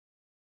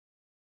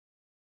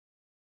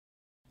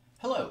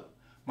Hello,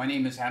 my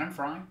name is Adam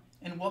Frey,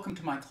 and welcome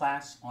to my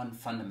class on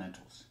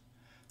fundamentals.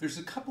 There's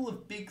a couple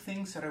of big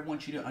things that I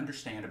want you to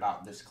understand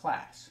about this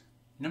class.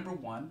 Number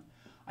one,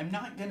 I'm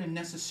not going to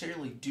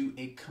necessarily do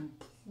a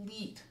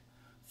complete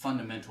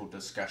fundamental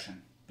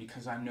discussion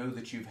because I know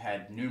that you've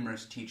had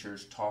numerous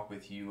teachers talk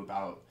with you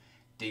about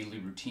daily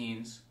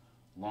routines,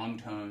 long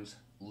tones,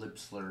 lip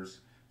slurs,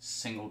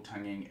 single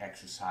tonguing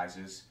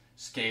exercises,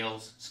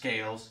 scales,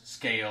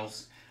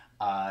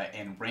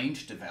 and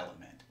range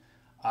development.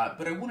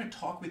 But I want to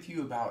talk with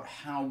you about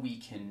how we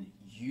can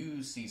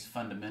use these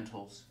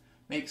fundamentals,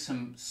 make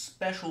some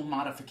special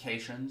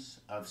modifications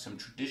of some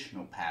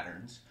traditional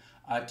patterns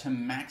to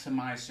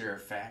maximize their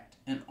effect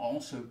and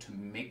also to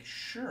make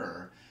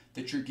sure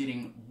that you're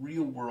getting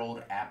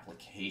real-world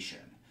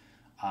application.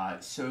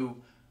 So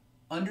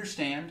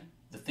understand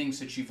the things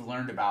that you've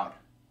learned about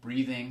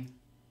breathing,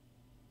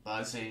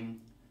 buzzing,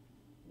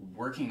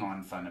 working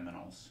on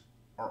fundamentals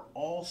are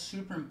all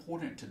super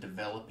important to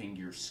developing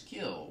your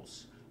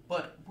skills.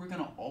 But we're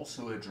going to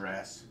also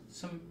address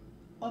some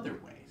other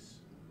ways.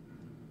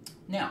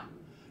 Now,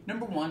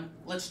 number one,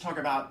 let's talk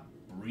about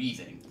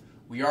breathing.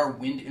 We are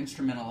wind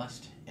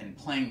instrumentalists and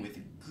playing with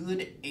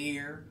good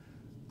air,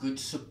 good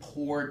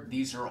support.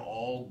 These are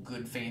all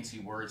good fancy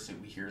words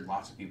that we hear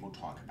lots of people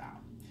talk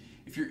about.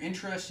 If you're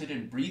interested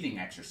in breathing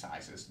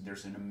exercises,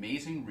 there's an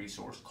amazing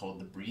resource called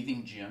the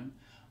Breathing Gym.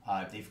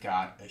 They've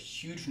got a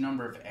huge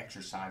number of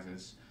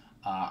exercises.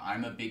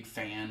 I'm a big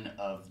fan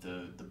of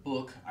the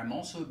book. I'm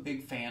also a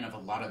big fan of a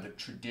lot of the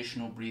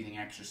traditional breathing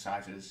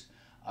exercises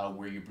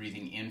where you're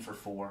breathing in for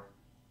 4,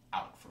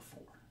 out for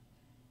 4.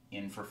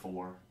 In for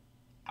 4,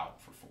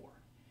 out for 4.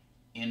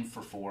 In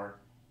for 4,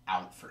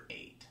 out for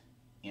 8.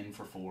 In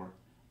for 4,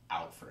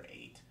 out for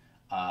 8.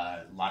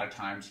 A lot of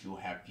times you'll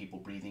have people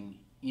breathing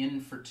in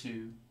for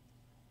 2,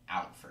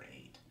 out for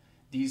 8.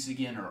 These,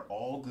 again, are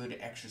all good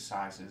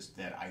exercises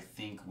that I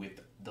think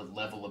with the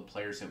level of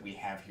players that we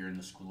have here in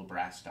the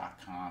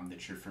schoolofbrass.com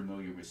that you're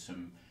familiar with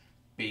some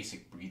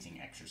basic breathing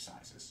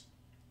exercises.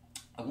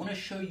 I want to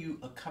show you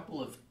a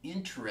couple of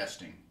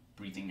interesting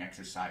breathing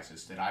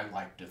exercises that I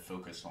like to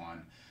focus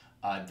on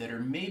that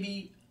are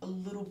maybe a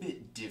little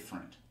bit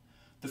different.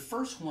 The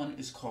first one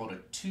is called a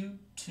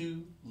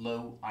 2-2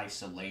 low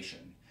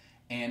isolation.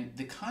 And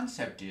the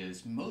concept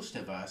is most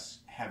of us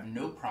have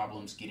no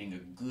problems getting a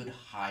good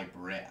high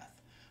breath.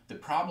 The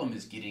problem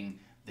is getting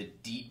the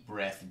deep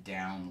breath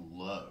down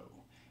low.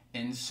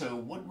 And so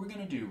what we're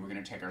going to do, we're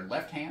going to take our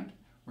left hand,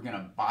 we're going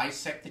to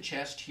bisect the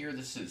chest here.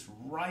 This is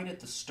right at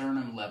the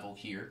sternum level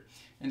here.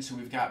 And so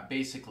we've got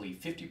basically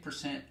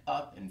 50%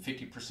 up and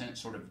 50%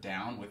 sort of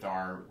down with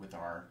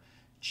our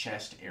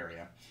chest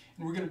area.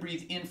 And we're going to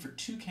breathe in for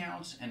 2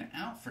 counts and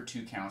out for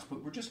 2 counts,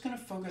 but we're just going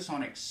to focus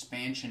on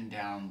expansion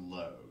down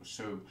low.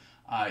 So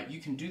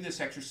you can do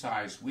this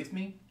exercise with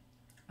me.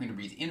 We're going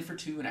to breathe in for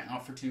 2 and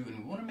out for 2, and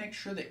we want to make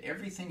sure that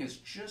everything is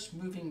just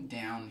moving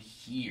down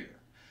here.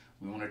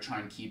 We want to try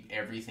and keep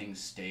everything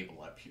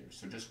stable up here.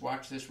 So just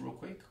watch this real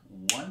quick.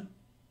 1,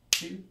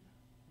 2,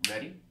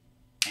 ready,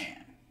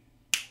 and.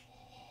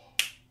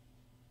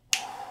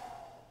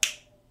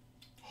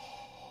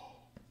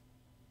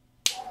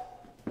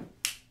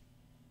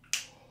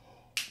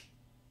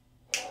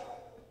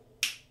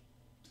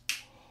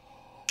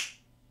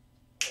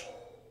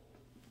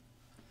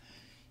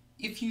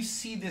 If you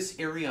see this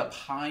area up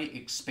high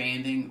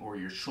expanding or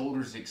your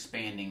shoulders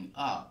expanding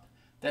up,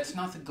 that's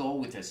not the goal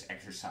with this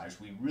exercise.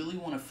 We really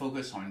want to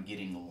focus on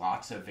getting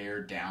lots of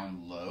air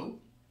down low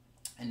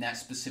in that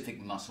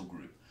specific muscle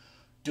group.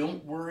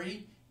 Don't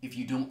worry if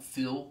you don't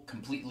feel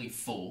completely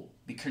full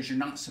because you're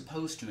not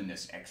supposed to in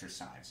this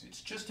exercise.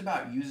 It's just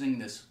about using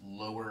this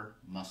lower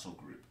muscle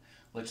group.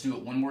 Let's do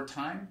it one more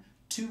time.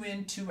 2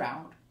 in, 2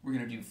 out. We're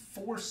going to do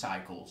 4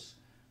 cycles,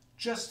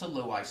 just a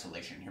low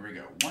isolation. Here we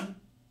go. 1,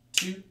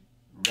 2,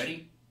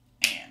 ready,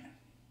 and.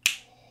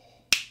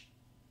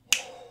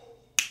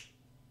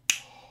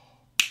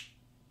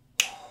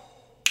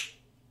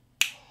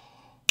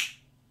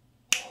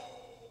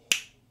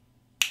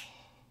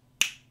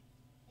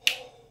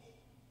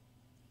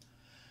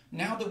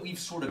 Now that we've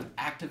sort of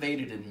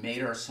activated and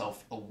made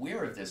ourselves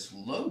aware of this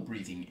low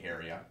breathing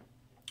area,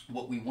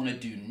 what we want to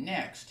do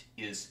next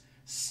is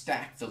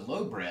stack the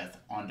low breath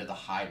onto the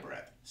high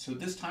breath. So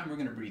this time we're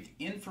going to breathe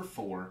in for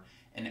 4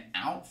 and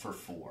out for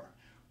 4.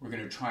 We're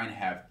going to try and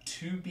have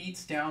 2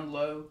 beats down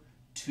low,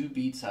 2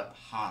 beats up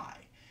high.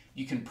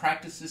 You can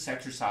practice this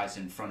exercise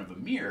in front of a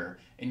mirror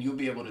and you'll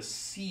be able to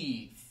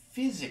see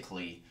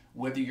physically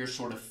whether you're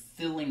sort of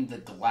filling the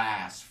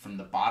glass from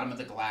the bottom of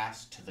the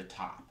glass to the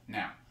top.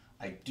 Now,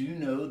 I do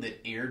know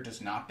that air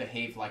does not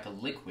behave like a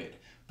liquid,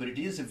 but it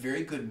is a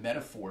very good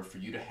metaphor for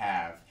you to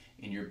have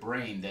in your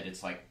brain that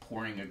it's like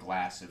pouring a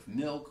glass of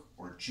milk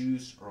or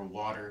juice or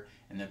water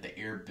and that the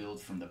air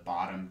builds from the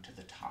bottom to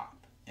the top.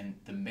 And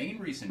the main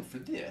reason for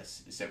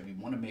this is that we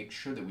want to make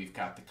sure that we've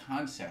got the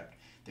concept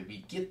that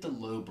we get the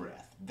low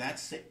breath.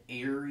 That's the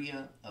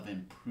area of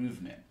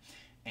improvement.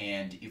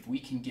 And if we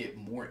can get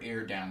more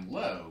air down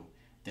low,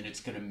 then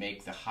it's going to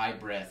make the high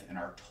breath and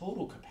our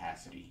total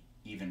capacity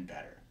even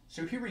better.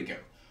 So here we go.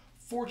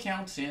 4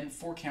 counts in,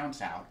 4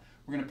 counts out.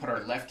 We're going to put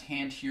our left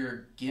hand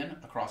here again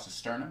across the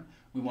sternum.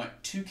 We want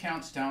 2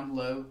 counts down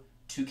low,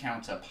 2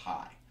 counts up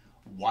high.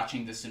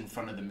 Watching this in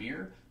front of the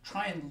mirror,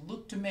 try and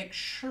look to make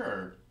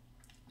sure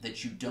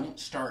that you don't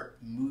start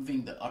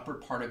moving the upper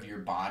part of your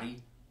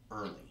body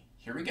early.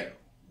 Here we go.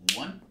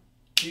 1,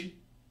 2,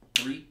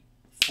 3,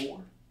 4.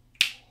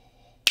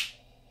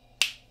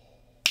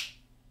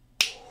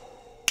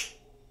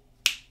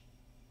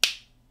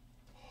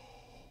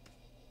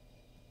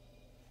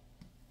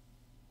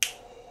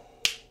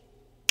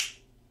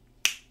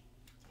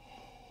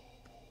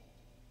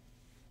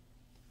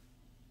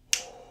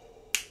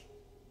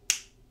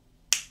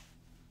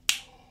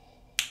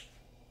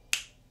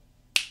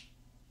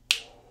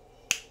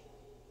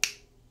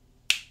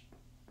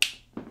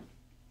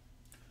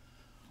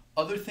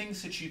 Other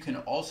things that you can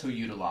also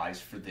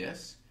utilize for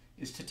this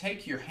is to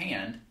take your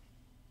hand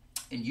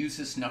and use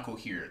this knuckle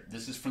here.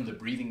 This is from the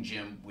breathing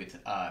gym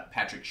with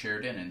Patrick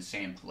Sheridan and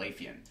Sam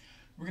Palafian.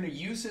 We're going to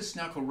use this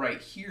knuckle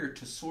right here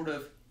to sort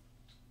of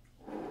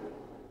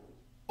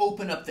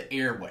open up the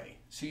airway.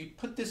 So you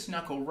put this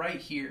knuckle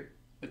right here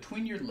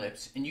between your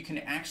lips, and you can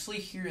actually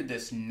hear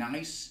this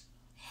nice,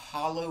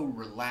 hollow,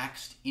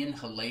 relaxed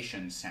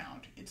inhalation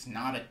sound. It's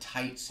not a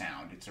tight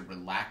sound, it's a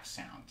relaxed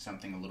sound,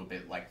 something a little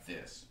bit like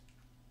this.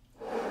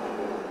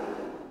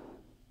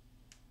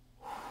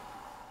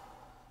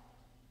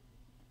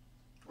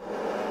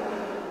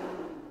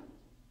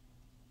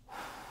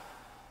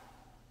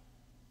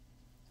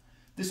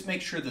 This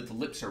makes sure that the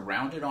lips are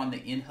rounded on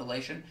the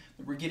inhalation,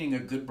 that we're getting a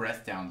good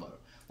breath down low.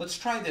 Let's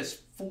try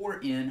this 4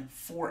 in,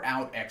 4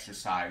 out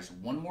exercise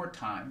one more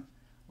time.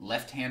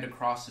 Left hand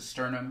across the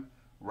sternum,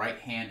 right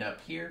hand up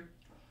here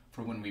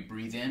for when we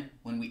breathe in.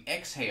 When we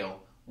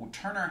exhale, we'll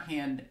turn our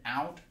hand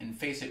out and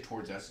face it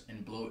towards us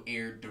and blow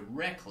air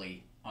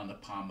directly on the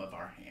palm of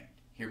our hand.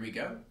 Here we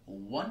go.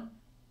 1,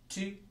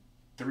 2,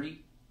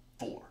 3,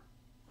 4.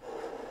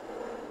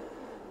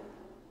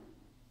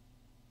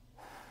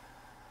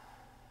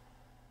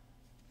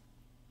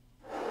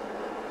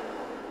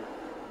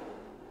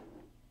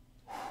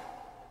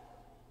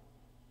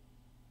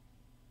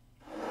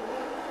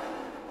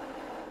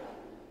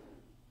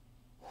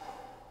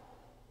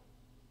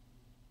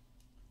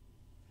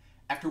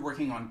 After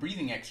working on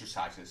breathing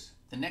exercises,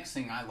 the next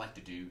thing I like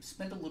to do is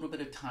spend a little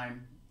bit of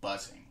time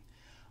buzzing.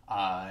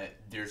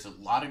 There's a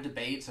lot of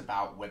debates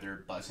about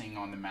whether buzzing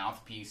on the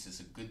mouthpiece is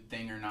a good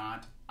thing or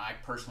not. I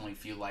personally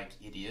feel like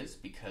it is,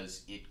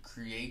 because it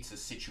creates a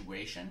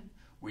situation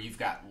where you've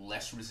got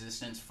less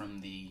resistance from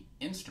the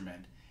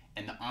instrument,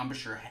 and the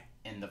embouchure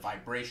and the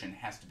vibration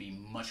has to be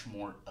much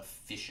more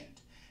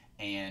efficient.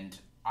 And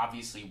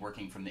obviously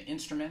working from the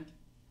instrument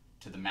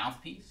to the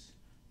mouthpiece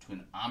to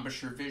an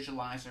embouchure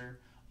visualizer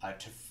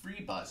to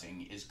free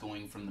buzzing is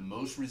going from the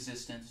most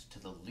resistance to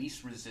the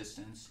least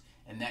resistance,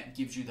 and that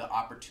gives you the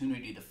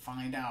opportunity to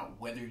find out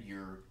whether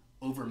you're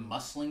over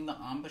muscling the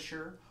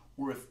embouchure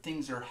or if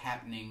things are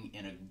happening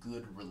in a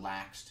good,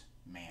 relaxed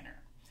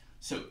manner.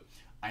 So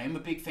I am a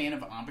big fan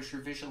of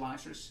embouchure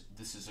visualizers.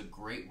 This is a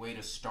great way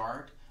to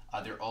start.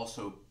 They're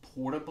also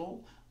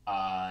portable,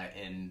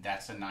 and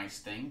that's a nice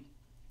thing.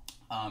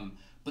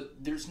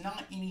 But there's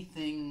not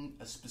anything,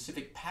 a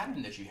specific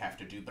pattern that you have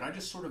to do, but I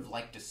just sort of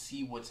like to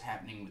see what's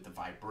happening with the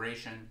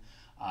vibration.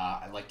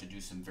 I like to do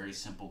some very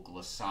simple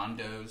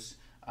glissandos,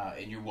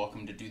 and you're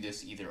welcome to do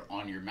this either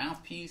on your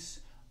mouthpiece,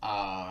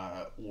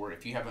 or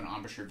if you have an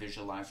embouchure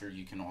visualizer,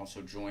 you can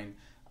also join.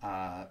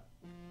 Got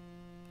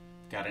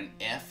an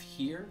F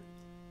here.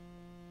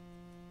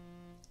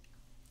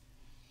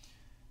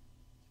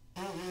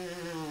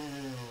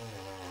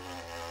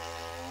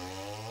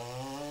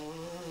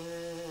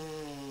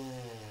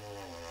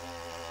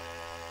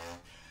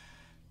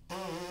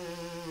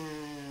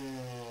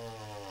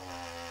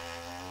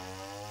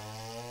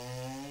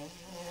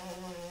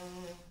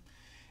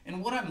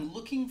 And what I'm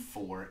looking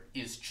for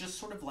is just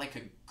sort of like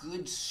a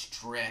good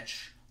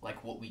stretch,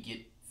 like what we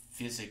get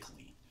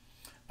physically.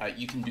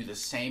 You can do the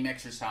same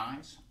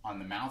exercise on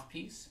the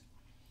mouthpiece.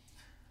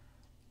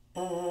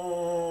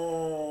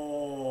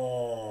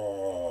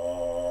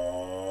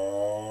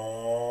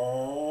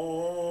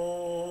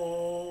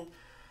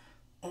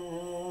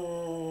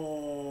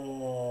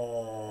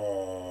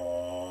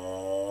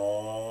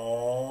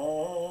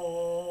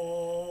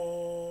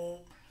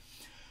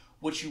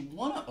 What you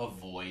want to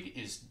avoid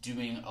is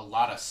doing a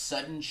lot of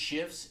sudden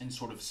shifts and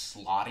sort of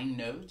slotting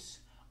notes.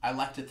 I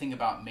like to think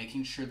about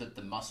making sure that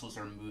the muscles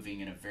are moving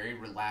in a very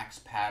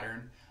relaxed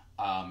pattern.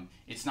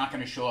 It's not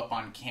going to show up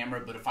on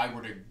camera, but if I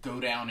were to go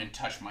down and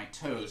touch my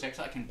toes,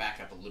 actually I can back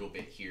up a little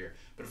bit here,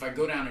 but if I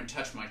go down and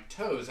touch my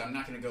toes, I'm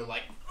not going to go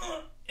like,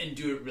 and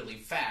do it really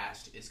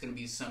fast. It's going to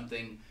be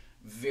something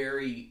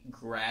very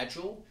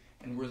gradual,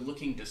 and we're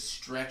looking to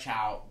stretch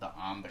out the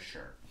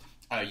embouchure.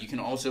 You can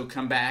also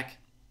come back,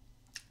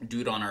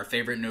 do it on our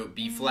favorite note,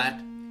 B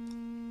flat.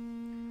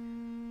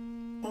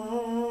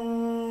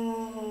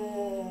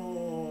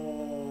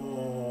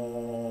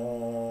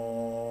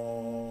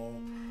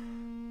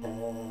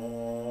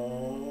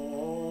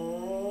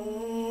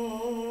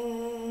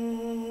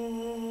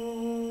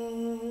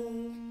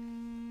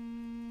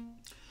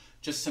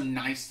 just some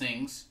nice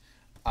things.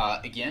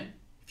 Again,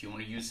 if you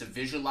want to use a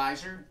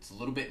visualizer, it's a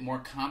little bit more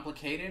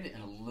complicated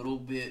and a little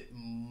bit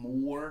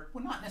more,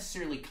 well, not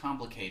necessarily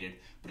complicated,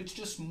 but it's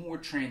just more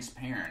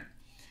transparent.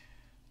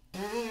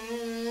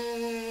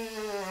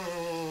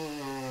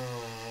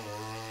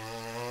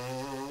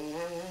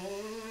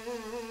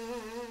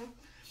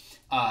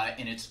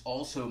 And it's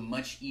also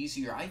much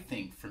easier, I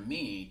think, for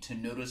me to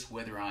notice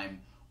whether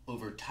I'm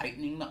over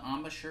tightening the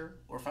embouchure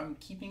or if I'm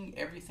keeping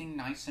everything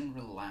nice and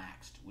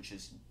relaxed, which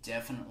is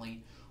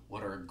definitely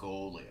what our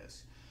goal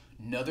is.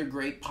 Another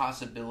great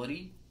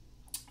possibility,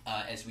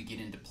 as we get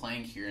into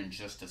playing here in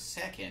just a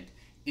second,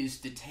 is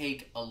to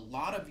take a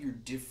lot of your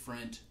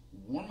different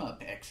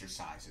warm-up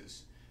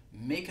exercises,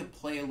 make a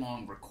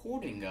play-along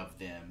recording of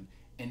them,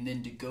 and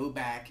then to go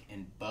back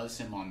and buzz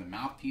him on the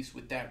mouthpiece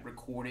with that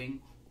recording,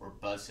 or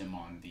buzz him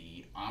on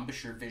the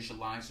embouchure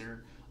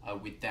visualizer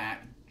with that,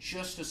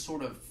 just to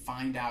sort of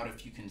find out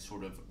if you can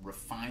sort of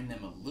refine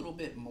them a little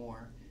bit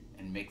more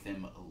and make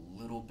them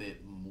a little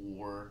bit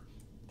more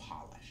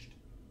polished.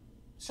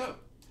 So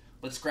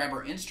let's grab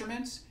our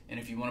instruments, and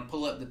if you want to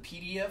pull up the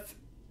PDF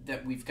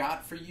that we've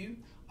got for you,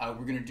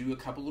 we're going to do a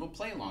couple little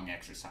play-along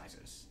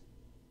exercises.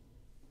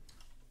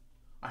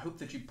 I hope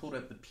that you pulled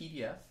up the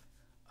PDF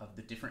of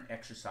the different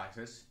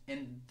exercises,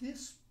 and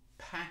this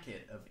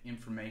packet of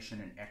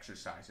information and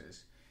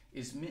exercises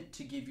is meant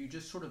to give you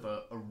just sort of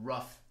a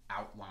rough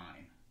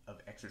outline of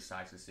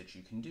exercises that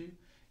you can do.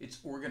 It's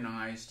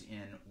organized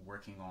in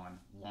working on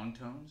long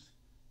tones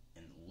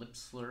and lip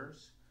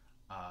slurs,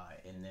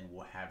 and then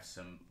we'll have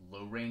some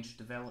low range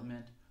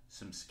development,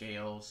 some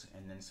scales,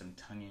 and then some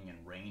tonguing and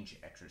range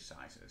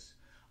exercises.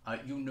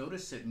 You'll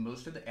notice that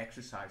most of the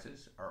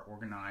exercises are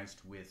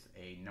organized with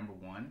a number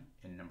 1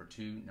 and number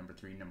 2, number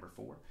 3, number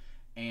 4.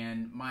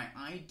 And my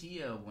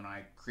idea when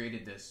I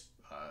created this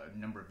a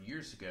number of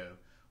years ago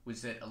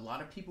was that a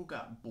lot of people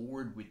got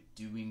bored with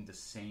doing the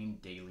same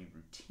daily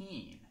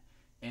routine.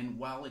 And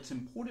while it's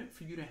important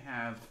for you to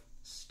have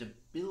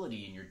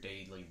stability in your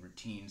daily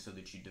routine so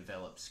that you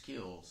develop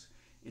skills,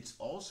 it's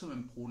also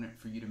important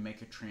for you to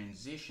make a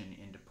transition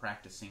into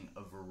practicing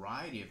a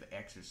variety of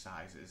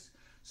exercises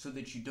so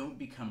that you don't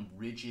become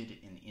rigid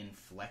and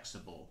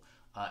inflexible,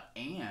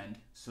 and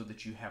so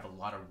that you have a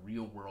lot of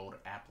real-world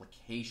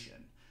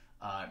application.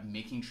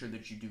 Making sure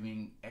that you're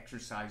doing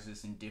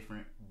exercises in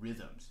different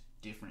rhythms,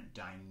 different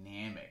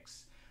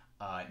dynamics,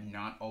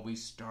 not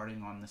always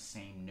starting on the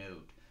same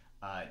note.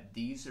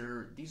 These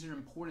are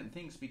important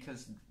things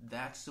because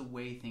that's the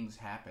way things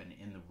happen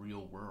in the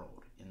real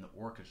world, in the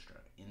orchestra,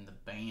 in the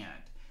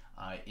band,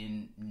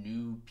 in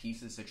new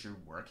pieces that you're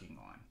working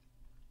on.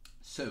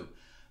 So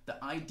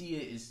the idea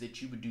is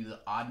that you would do the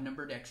odd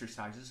numbered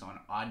exercises on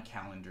odd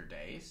calendar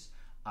days,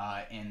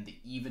 and the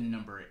even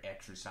number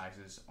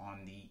exercises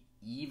on the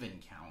even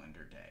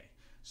calendar day.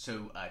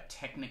 So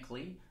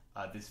technically,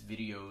 this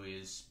video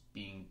is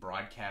being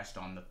broadcast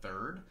on the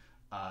 3rd,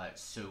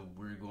 so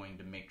we're going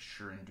to make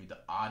sure and do the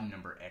odd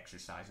number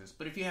exercises.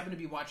 But if you happen to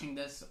be watching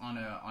this on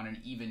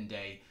an even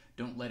day,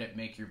 don't let it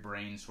make your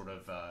brain sort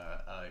of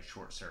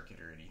short circuit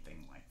or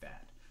anything like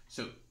that.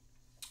 So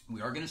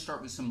we are going to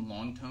start with some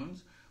long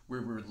tones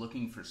where we're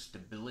looking for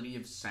stability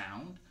of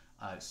sound,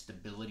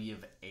 stability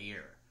of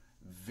air.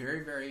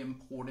 Very, very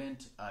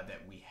important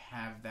that we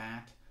have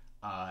that.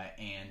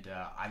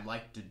 I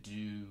like to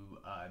do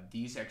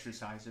these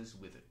exercises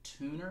with a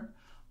tuner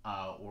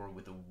or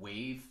with a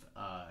wave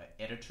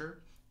editor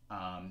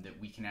that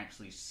we can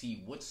actually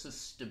see what's the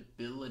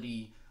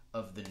stability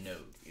of the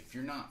note. If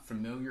you're not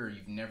familiar or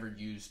you've never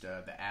used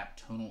the app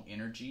Tonal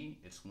Energy,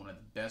 it's one of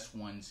the best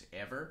ones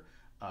ever,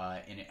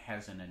 and it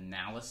has an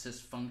analysis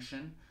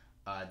function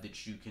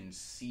that you can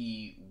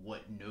see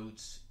what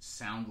notes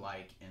sound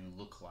like and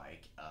look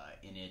like,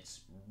 and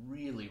it's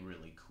really,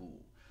 really cool.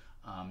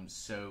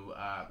 So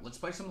let's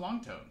play some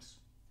long tones.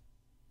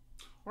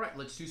 All right,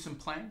 let's do some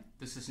playing.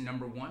 This is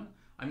number 1.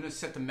 I'm going to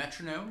set the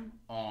metronome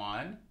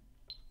on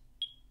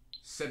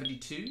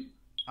 72.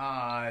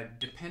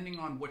 Depending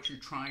on what you're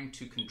trying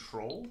to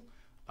control,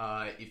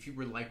 if you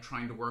were like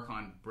trying to work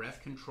on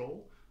breath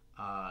control,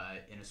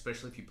 and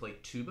especially if you play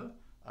tuba,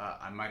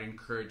 I might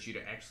encourage you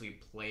to actually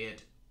play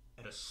it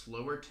at a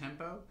slower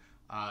tempo.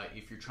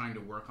 If you're trying to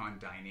work on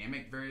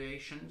dynamic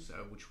variations,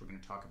 which we're going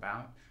to talk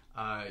about,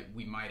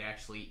 we might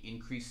actually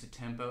increase the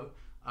tempo,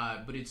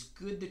 but it's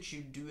good that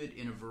you do it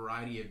in a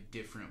variety of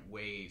different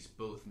ways,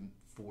 both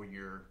for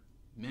your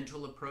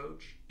mental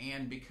approach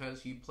and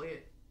because you play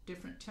at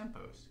different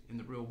tempos in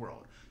the real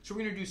world. So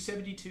we're going to do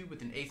 72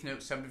 with an 8th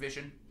note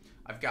subdivision.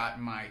 I've got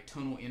my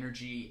Tonal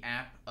Energy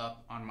app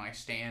up on my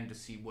stand to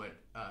see what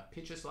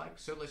pitch is like.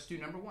 So let's do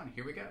number 1.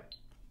 Here we go.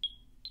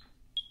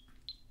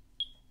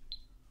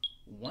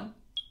 1,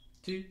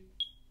 2,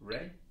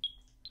 ready?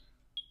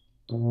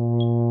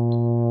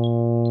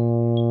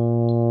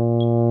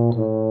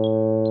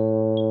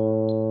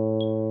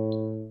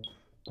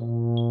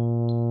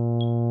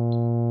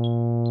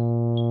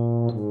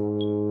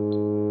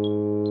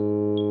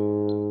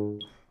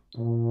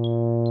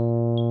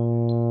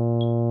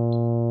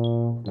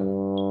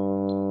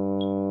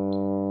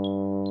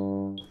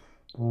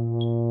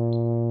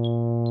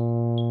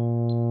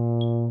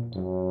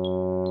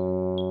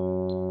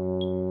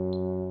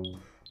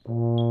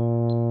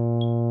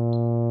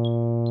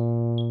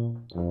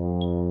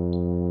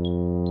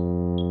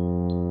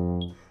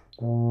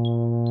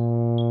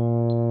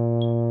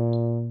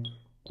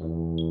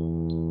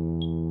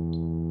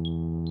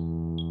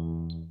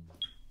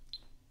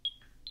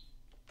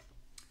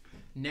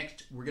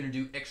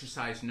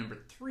 exercise number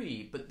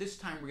 3, but this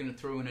time we're going to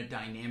throw in a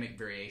dynamic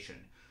variation.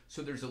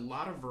 So there's a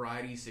lot of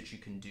varieties that you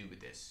can do with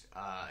this.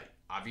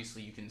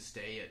 Obviously, you can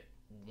stay at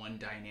one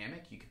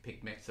dynamic. You could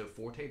pick mezzo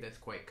forte, that's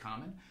quite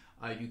common.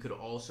 You could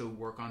also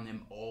work on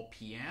them all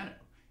piano.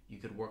 You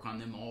could work on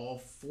them all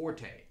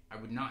forte. I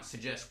would not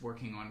suggest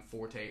working on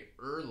forte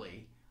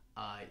early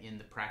in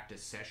the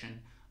practice session,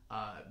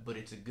 but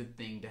it's a good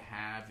thing to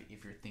have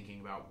if you're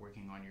thinking about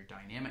working on your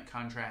dynamic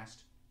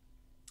contrast.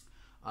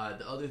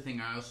 The other thing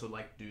I also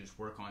like to do is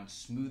work on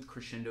smooth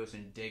crescendos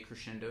and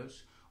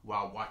decrescendos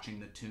while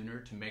watching the tuner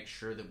to make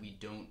sure that we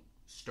don't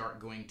start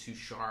going too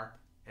sharp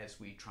as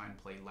we try and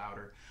play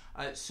louder.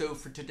 So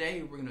for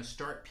today, we're going to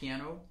start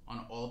piano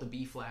on all the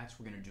B flats.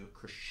 We're going to do a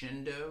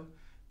crescendo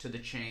to the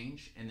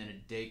change and then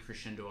a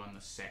decrescendo on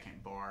the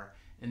second bar,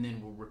 and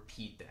then we'll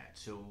repeat that.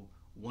 So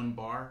one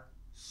bar,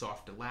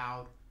 soft to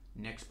loud,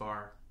 next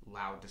bar,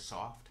 loud to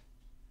soft.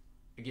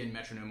 Again,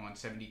 metronome on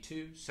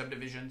 72,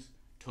 subdivisions,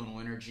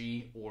 tonal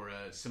energy, or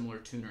a similar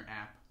tuner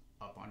app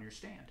up on your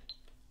stand.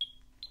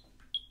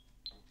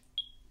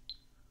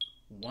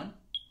 1,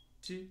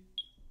 2,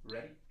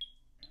 ready?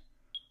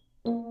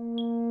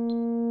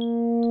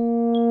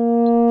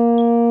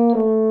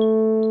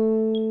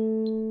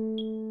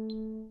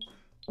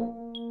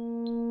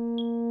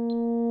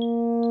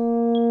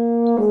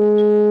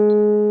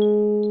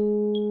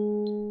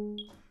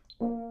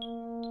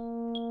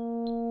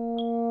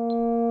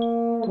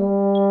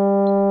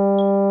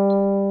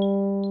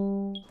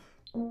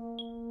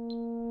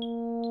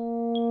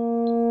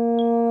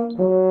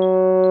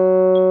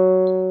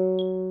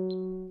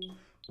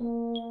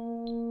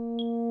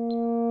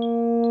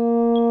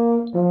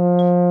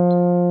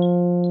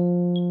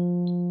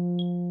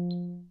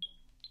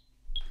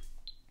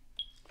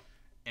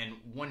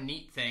 One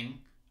neat thing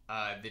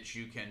that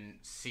you can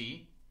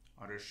see,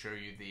 I'll just show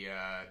you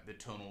the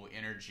tonal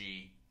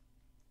energy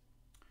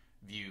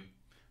view.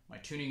 My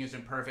tuning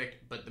isn't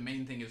perfect, but the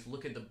main thing is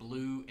look at the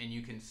blue and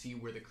you can see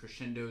where the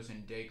crescendos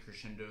and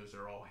decrescendos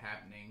are all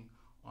happening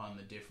on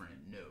the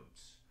different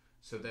notes.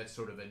 So that's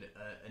sort of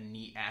a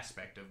neat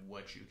aspect of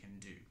what you can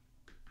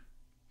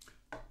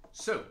do.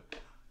 So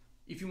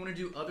if you want to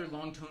do other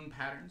long tone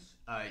patterns,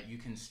 you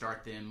can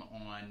start them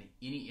on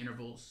any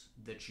intervals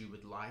that you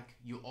would like.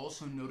 You'll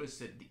also notice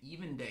that the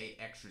even day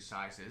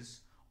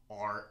exercises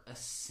are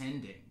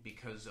ascending,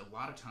 because a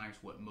lot of times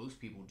what most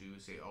people do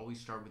is they always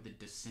start with a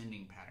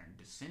descending pattern.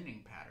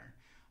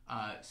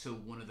 So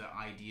one of the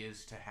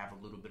ideas to have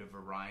a little bit of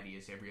variety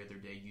is every other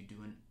day you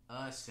do an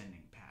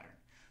ascending pattern.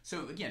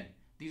 So again,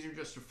 these are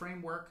just a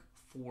framework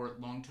for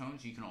long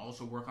tones. You can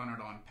also work on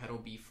it on pedal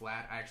B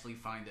flat. I actually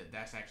find that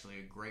that's actually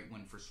a great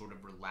one for sort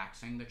of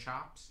relaxing the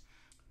chops.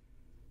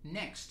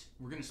 Next,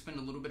 we're going to spend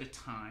a little bit of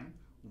time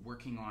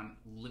working on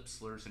lip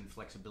slurs and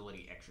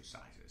flexibility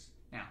exercises.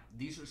 Now,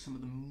 these are some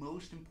of the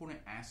most important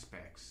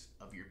aspects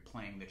of your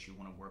playing that you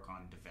want to work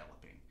on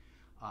developing.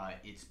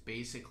 It's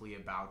basically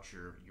about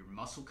your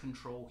muscle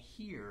control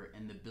here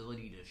and the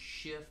ability to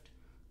shift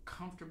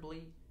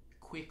comfortably,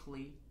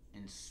 quickly,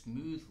 and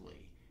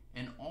smoothly,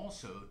 and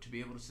also to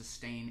be able to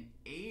sustain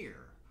air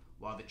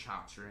while the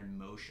chops are in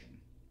motion.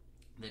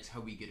 That's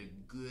how we get a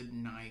good,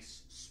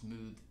 nice,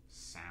 smooth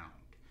sound.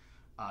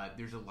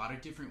 There's a lot of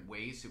different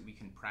ways that we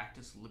can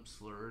practice lip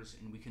slurs,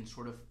 and we can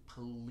sort of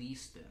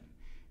police them.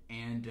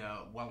 And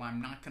while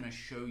I'm not going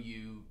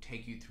to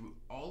take you through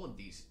all of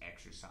these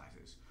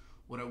exercises,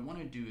 what I want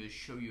to do is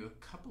show you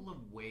a couple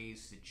of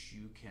ways that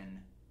you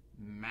can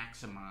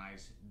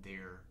maximize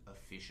their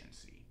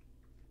efficiency.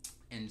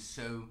 And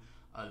so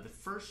the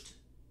first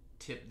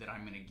tip that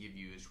I'm going to give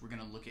you is we're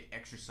going to look at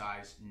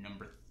exercise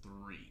number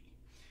 3.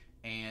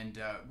 And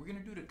we're going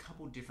to do it a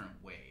couple different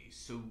ways.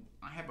 So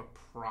I have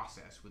a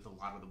process with a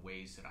lot of the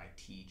ways that I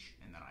teach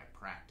and that I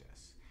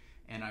practice.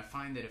 And I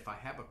find that if I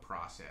have a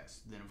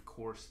process, then of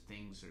course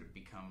things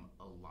become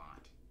a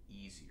lot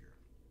easier.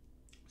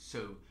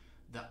 So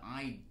the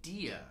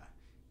idea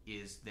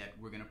is that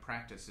we're going to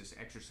practice this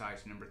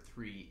exercise number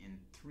 3 in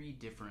 3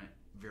 different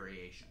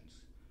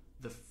variations.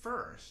 The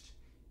first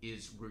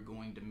is we're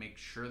going to make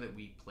sure that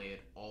we play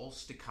it all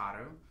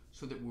staccato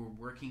so that we're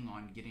working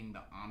on getting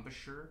the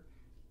embouchure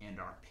and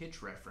our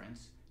pitch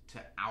reference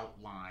to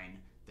outline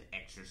the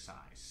exercise.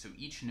 So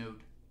each note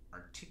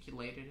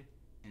articulated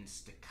and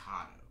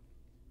staccato.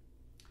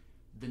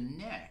 The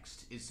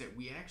next is that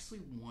we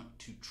actually want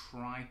to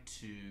try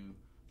to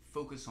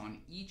focus on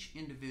each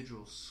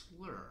individual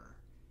slur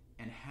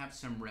and have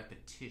some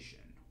repetition.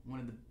 One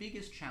of the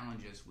biggest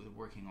challenges with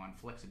working on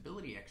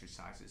flexibility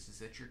exercises is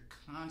that you're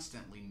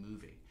constantly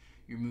moving.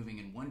 You're moving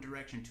in one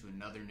direction to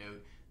another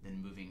note, then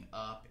moving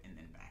up and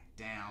then back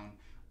down.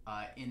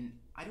 And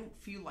I don't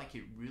feel like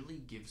it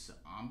really gives the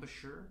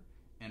embouchure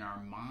and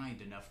our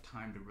mind enough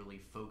time to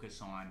really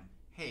focus on,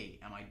 hey,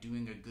 am I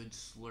doing a good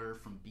slur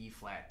from B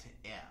flat to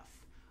F?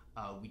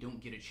 We don't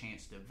get a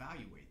chance to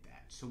evaluate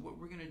that. So what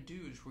we're going to do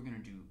is we're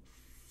going to do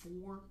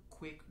 4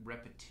 quick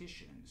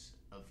repetitions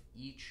of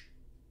each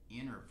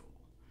interval.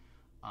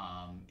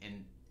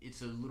 And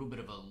it's a little bit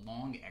of a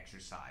long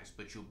exercise,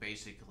 but you'll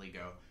basically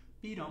go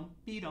be-dum,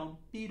 be-dum,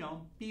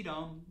 be-dum,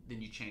 be-dum.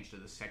 Then you change to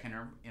the second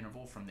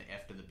interval from the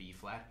F to the B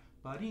flat.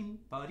 Ba-ding,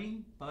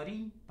 ba-ding,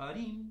 ba-ding,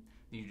 ba-ding.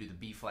 Then you do the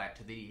B flat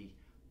to the E.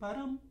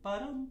 Ba-dum,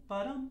 ba-dum,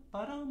 ba-dum,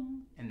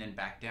 ba-dum. And then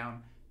back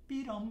down.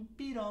 Be-dum,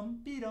 be-dum,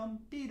 be-dum,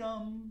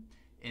 be-dum.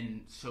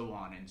 And so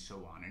on and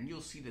so on. And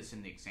you'll see this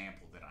in the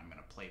example that I'm going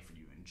to play for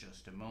you in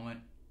just a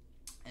moment.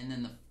 And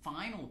then the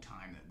final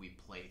time that we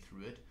play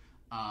through it,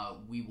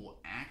 we will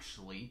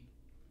actually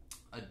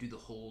do the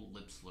whole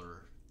lip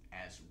slur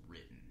as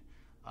written.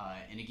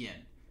 And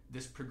again,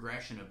 this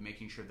progression of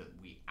making sure that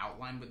we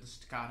outline with the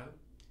staccato,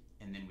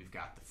 and then we've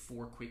got the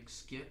 4 quick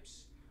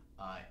skips,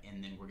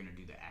 and then we're going to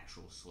do the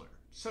actual slur.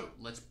 So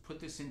let's put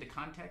this into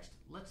context.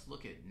 Let's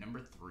look at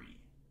number 3.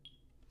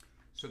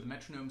 So the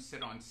metronome's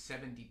set on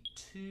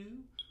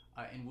 72,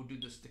 and we'll do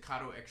the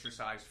staccato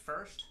exercise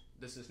first.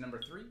 This is number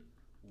 3.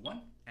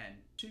 1 and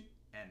 2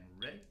 and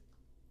ready.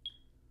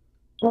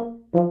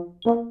 We'll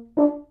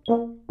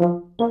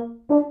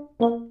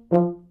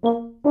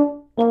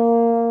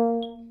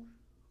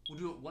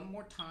do it one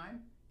more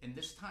time, and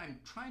this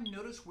time try and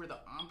notice where the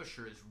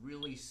embouchure is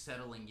really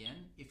settling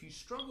in. If you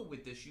struggle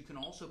with this, you can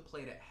also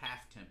play it at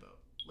half tempo.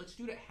 Let's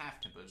do it at half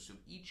tempo, so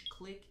each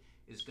click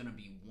is going to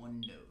be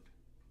one note.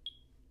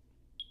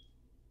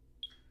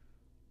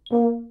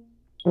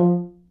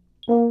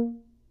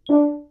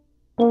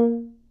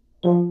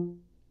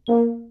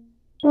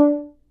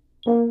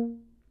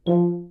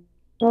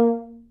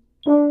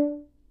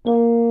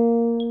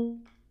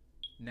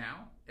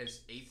 Now,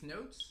 as eighth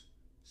notes,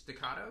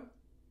 staccato,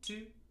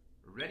 2,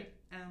 ready,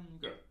 and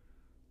go.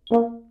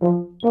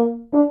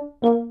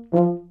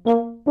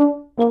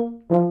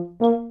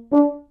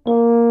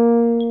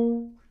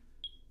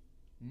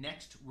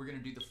 Next, we're going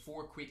to do the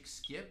 4 quick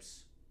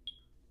skips.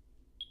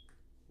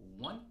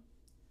 1,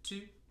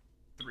 2,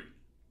 3.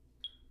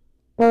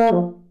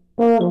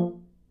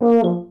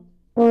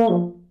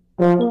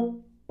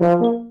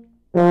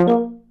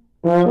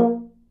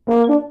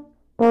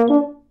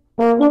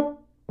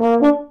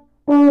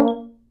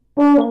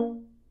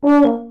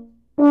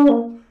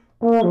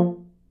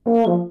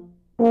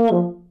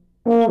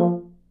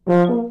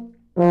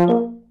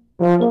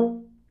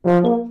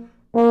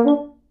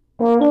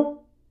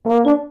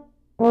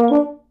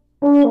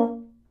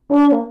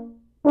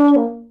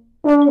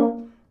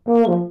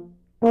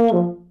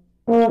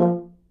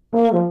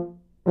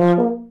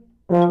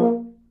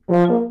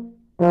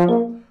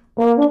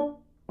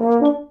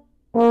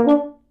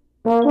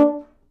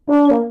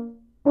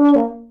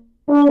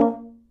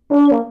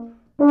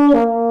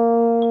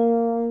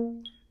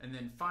 And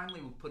then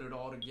finally, we'll put it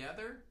all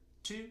together.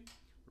 2,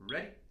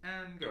 ready,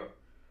 and go.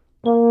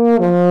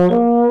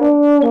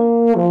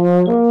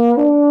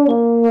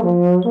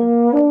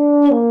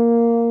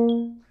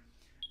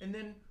 And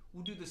then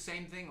we'll do the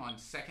same thing on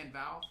second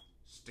valve,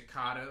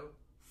 staccato,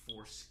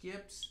 4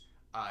 skips,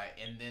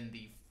 and then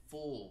the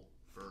full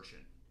version.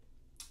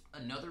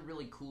 Another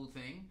really cool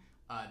thing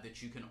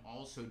that you can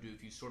also do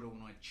if you sort of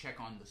want to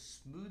check on the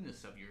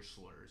smoothness of your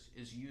slurs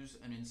is use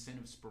an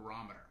incentive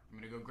spirometer. I'm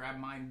going to go grab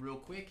mine real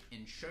quick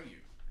and show you.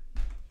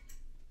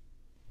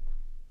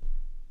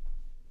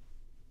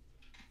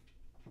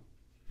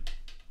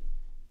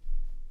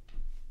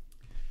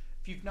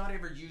 If you've not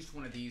ever used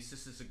one of these,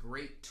 this is a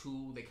great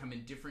tool. They come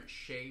in different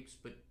shapes,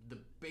 but the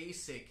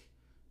basic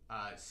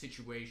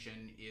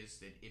situation is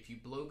that if you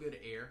blow good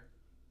air,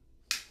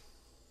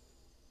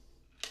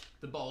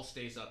 the ball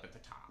stays up at the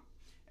top.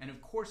 And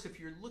of course, if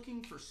you're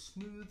looking for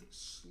smooth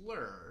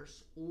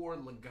slurs or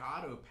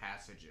legato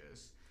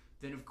passages,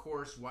 then of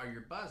course, while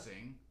you're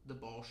buzzing, the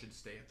ball should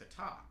stay at the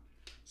top.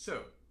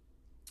 So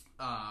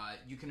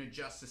you can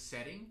adjust the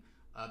setting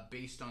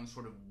based on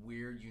sort of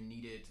where you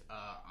need it.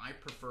 I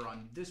prefer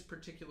on this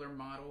particular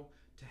model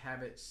to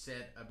have it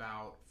set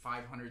about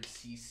 500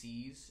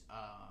 cc's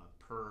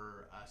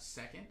per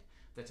second.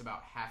 That's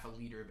about half a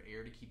liter of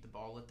air to keep the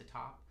ball at the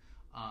top.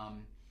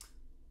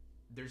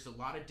 There's a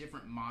lot of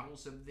different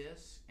models of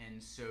this,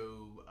 and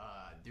so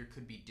there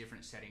could be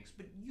different settings,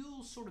 but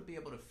you'll sort of be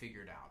able to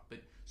figure it out. But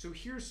so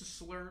here's the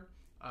slur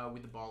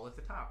with the ball at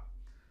the top.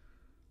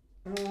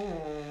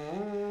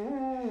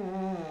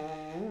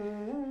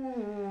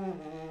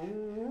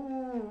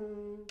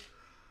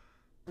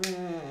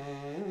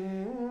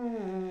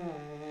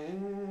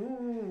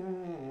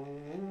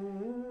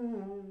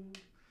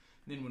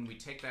 Then when we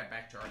take that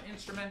back to our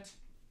instrument,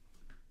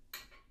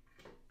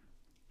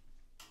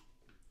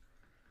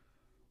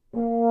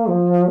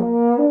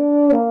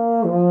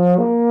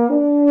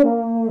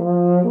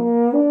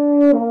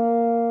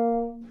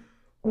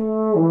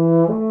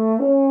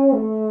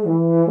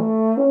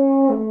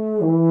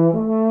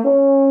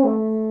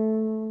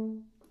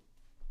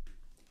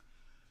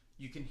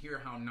 you can hear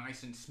how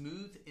nice and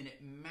smooth, and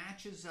it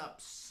matches up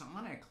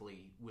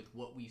sonically with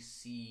what we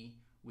see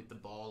with the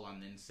ball on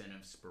the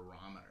incentive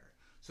spirometer.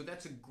 So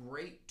that's a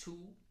great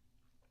tool.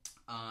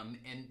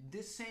 And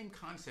this same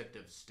concept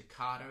of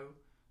staccato,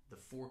 the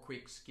 4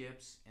 quick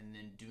skips, and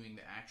then doing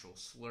the actual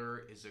slur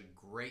is a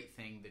great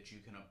thing that you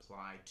can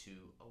apply to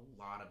a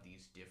lot of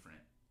these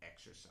different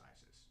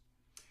exercises.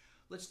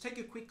 Let's take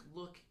a quick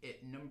look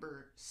at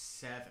number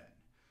 7.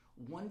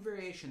 One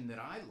variation that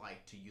I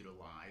like to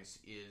utilize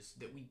is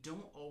that we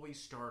don't always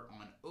start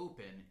on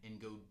open and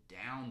go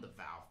down the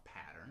valve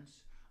patterns.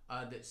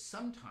 That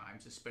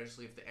sometimes,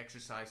 especially if the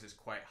exercise is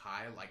quite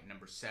high, like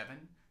number 7,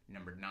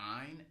 number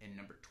 9, and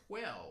number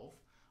 12,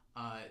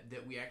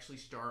 that we actually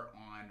start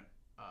on,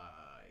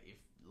 if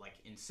like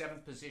in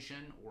 7th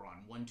position, or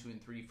on 1, 2,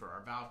 and 3 for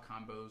our valve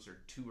combos,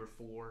 or 2 or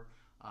 4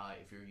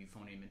 if you're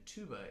euphonium and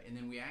tuba, and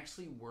then we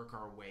actually work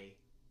our way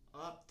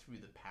up through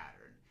the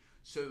pattern.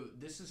 So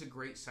this is a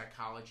great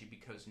psychology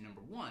because number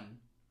 1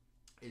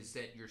 is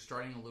that you're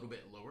starting a little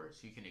bit lower,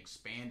 so you can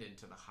expand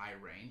into the high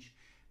range.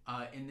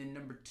 And then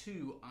number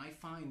 2, I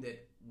find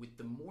that with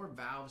the more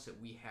valves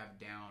that we have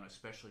down,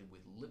 especially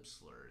with lip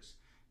slurs,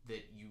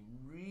 that you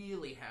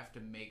really have to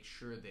make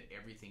sure that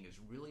everything is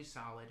really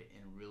solid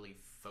and really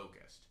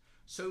focused.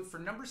 So for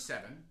number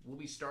 7, we'll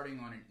be starting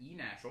on an E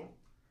natural.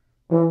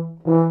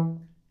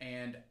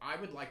 And I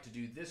would like to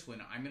do this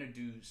one. I'm going to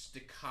do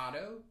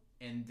staccato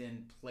and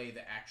then play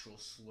the actual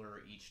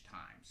slur each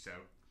time. So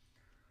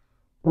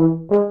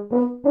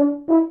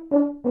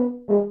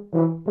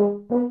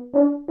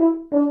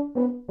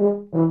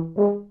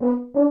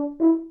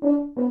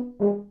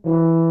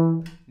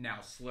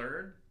now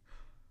slurred.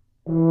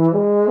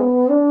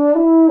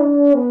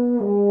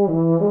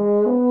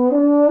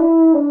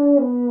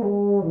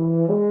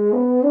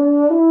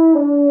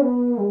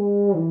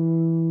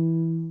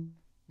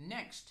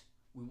 Next,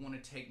 we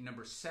want to take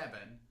number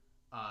 7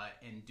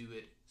 and do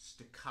it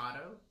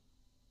staccato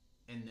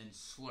and then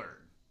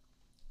slurred.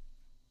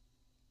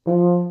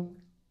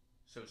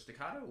 So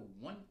staccato,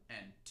 1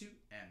 and 2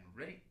 and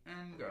ready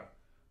and go.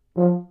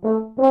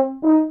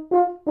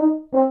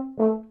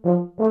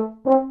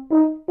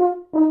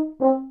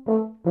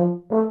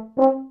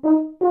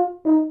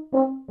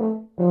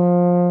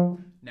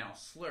 Now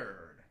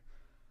slurred.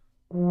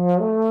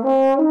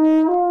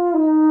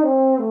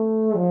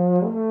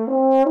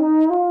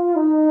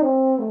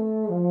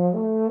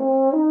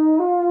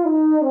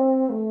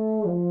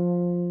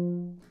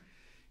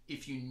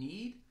 If you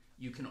need,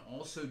 you can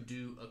also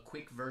do a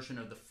quick version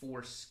of the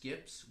 4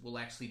 skips. We'll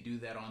actually do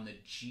that on the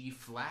G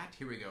flat.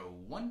 Here we go.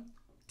 1,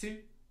 2,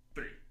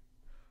 3.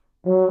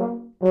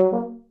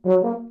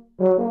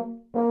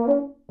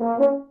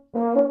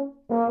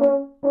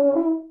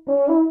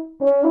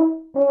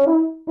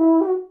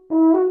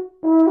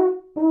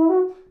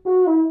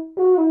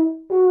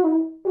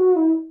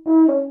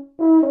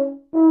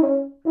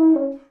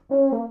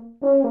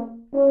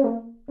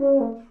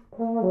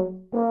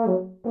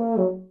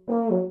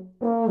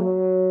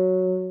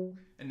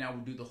 And now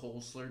we'll do the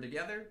whole slur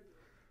together.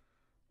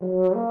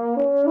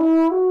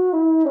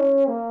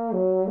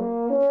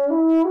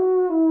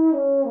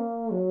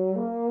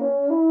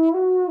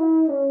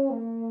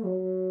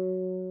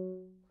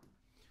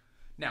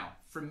 Now,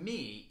 for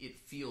me, it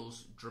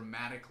feels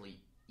dramatically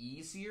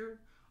easier.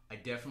 I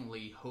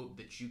definitely hope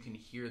that you can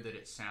hear that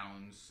it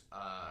sounds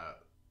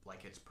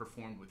like it's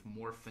performed with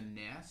more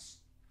finesse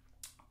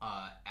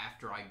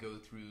after I go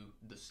through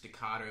the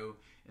staccato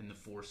and the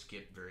 4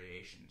 skip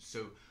variations.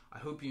 So I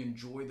hope you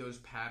enjoy those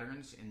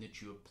patterns and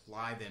that you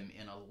apply them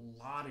in a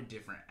lot of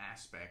different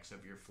aspects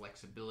of your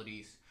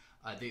flexibilities.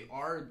 They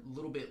are a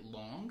little bit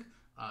long,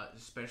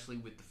 especially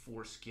with the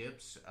 4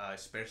 skips,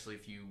 especially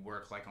if you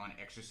work like on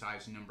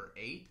exercise number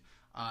 8.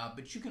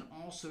 But you can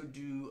also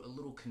do a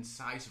little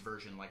concise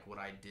version like what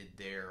I did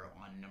there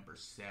on number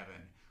 7,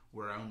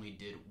 where I only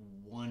did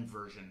 1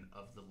 version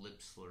of the lip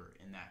slur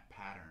in that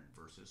pattern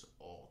versus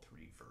all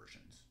 3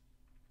 versions.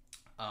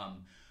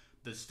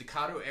 The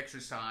staccato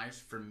exercise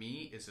for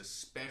me is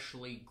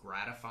especially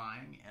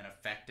gratifying and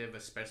effective,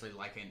 especially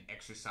like in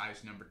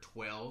exercise number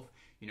 12,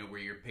 where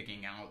you're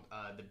picking out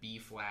the B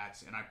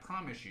flats. And I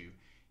promise you,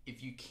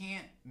 if you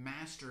can't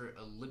master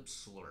a lip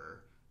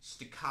slur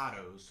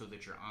staccato so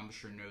that your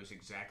embouchure knows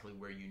exactly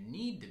where you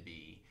need to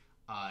be,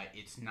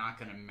 it's not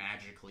going to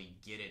magically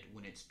get it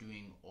when it's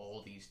doing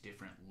all these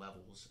different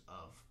levels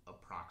of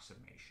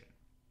approximation.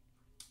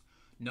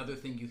 Another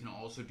thing you can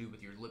also do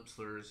with your lip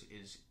slurs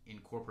is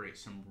incorporate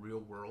some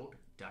real-world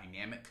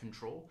dynamic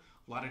control.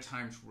 A lot of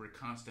times we're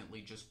constantly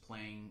just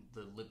playing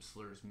the lip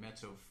slurs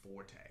mezzo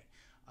forte.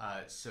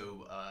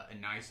 So a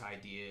nice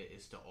idea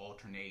is to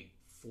alternate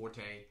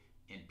forte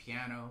and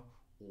piano,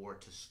 or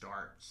to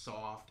start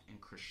soft and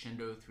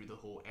crescendo through the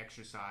whole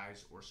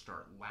exercise, or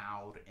start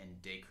loud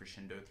and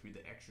decrescendo through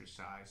the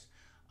exercise.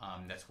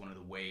 That's one of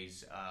the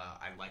ways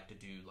I like to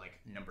do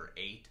like number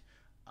 8,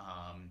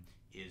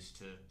 is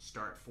to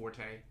start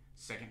forte,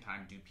 second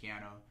time do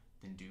piano,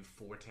 then do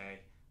forte.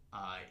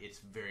 It's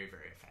very,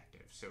 very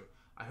effective. So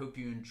I hope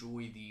you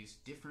enjoy these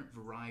different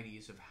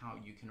varieties of how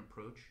you can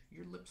approach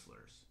your lip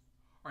slurs.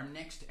 Our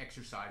next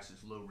exercise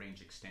is low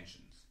range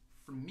extensions.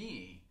 For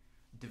me,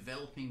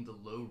 developing the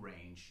low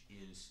range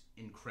is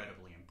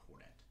incredibly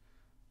important.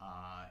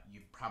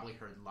 You've probably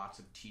heard lots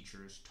of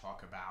teachers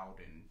talk about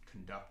and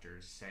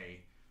conductors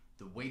say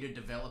the way to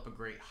develop a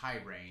great high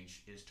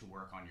range is to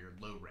work on your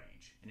low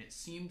range. And it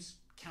seems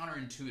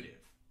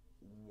counterintuitive.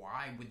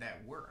 Why would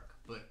that work?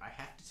 But I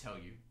have to tell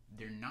you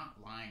they're not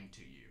lying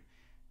to you,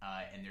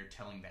 and they're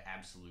telling the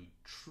absolute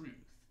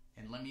truth.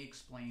 And let me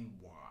explain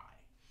why.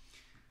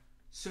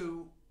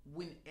 So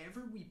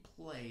whenever we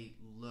play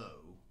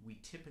low, we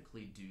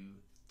typically do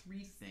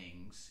three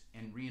things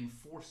and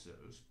reinforce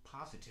those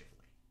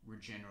positively. We're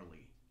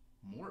generally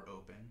more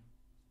open,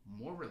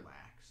 more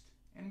relaxed,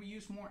 and we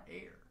use more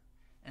air.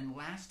 And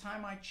last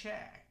time I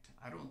checked,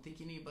 I don't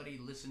think anybody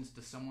listens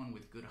to someone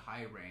with good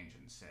high range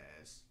and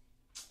says,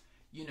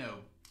 you know,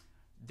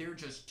 they're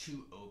just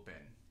too open,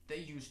 they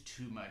use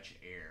too much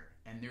air,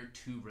 and they're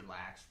too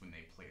relaxed when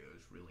they play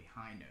those really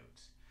high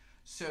notes.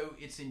 So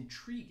it's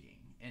intriguing.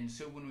 And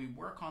so when we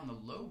work on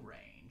the low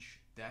range,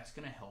 that's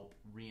going to help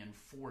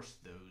reinforce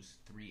those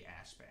three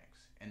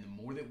aspects. And the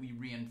more that we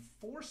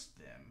reinforce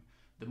them,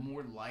 the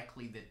more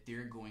likely that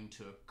they're going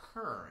to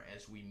occur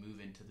as we move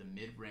into the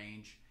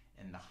mid-range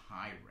and the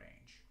high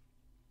range.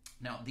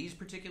 Now, these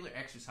particular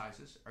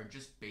exercises are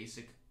just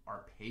basic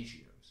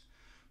arpeggios,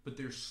 but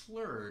they're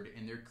slurred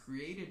and they're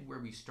created where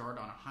we start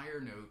on a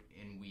higher note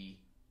and we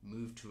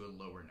move to a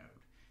lower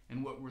note.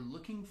 And what we're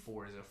looking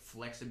for is a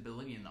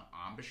flexibility in the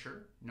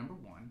embouchure, number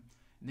one.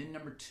 And then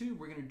number two,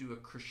 we're going to do a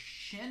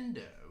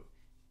crescendo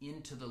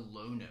into the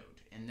low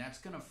note. And that's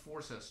going to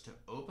force us to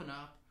open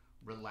up,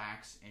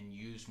 relax, and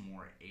use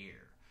more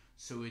air.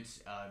 So it's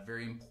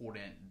very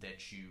important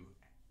that you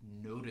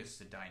notice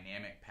the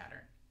dynamic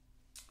pattern.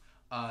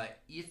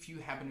 If you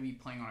happen to be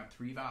playing on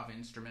a 3-valve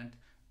instrument,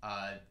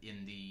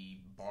 in the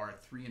bar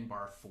 3 and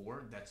bar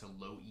 4, that's a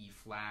low E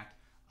flat.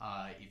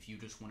 If you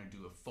just want to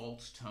do a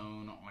false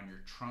tone on your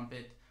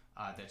trumpet,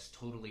 that's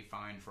totally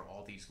fine for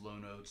all these low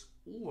notes.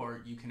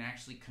 Or you can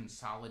actually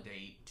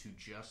consolidate to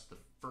just the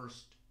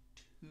first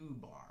 2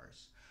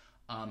 bars.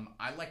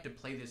 I like to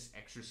play this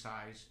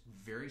exercise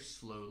very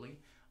slowly,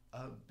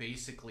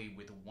 basically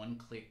with 1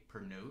 click per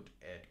note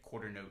at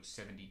quarter note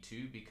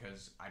 72,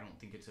 because I don't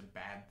think it's a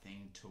bad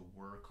thing to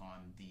work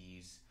on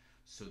these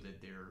so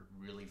that they're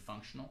really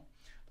functional.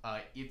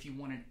 If you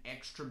want an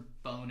extra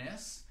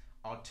bonus,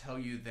 I'll tell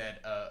you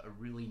that a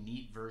really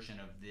neat version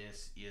of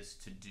this is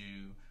to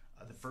do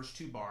the first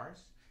 2 bars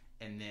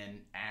and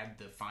then add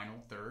the final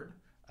third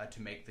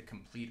to make the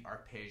complete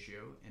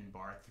arpeggio in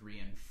bar 3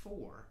 and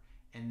 4,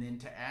 and then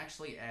to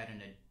actually add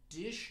an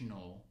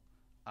additional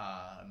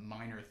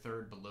minor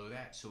third below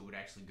that, so it would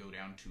actually go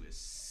down to a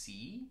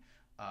C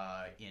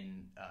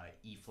in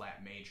E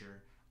flat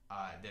major.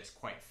 That's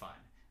quite fun,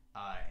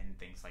 and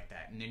things like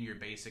that. And then you're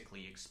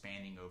basically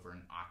expanding over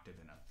an octave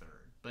and a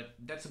third. But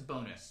that's a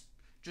bonus.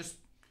 Just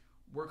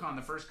work on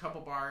the first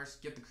couple bars,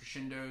 get the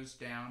crescendos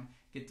down,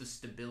 get the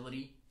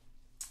stability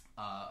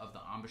of the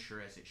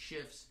embouchure as it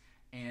shifts.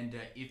 And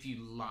if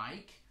you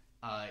like,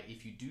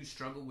 if you do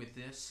struggle with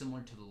this,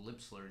 similar to the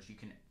lip slurs, you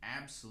can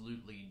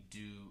absolutely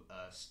do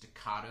a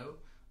staccato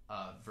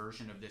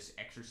version of this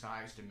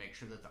exercise to make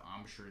sure that the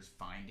embouchure is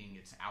finding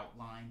its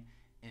outline,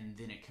 and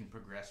then it can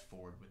progress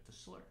forward with the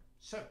slur.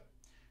 So,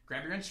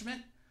 grab your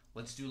instrument,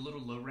 let's do a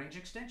little low range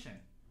extension.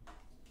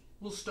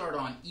 We'll start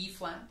on E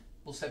flat.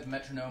 We'll set the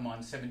metronome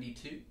on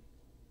 72.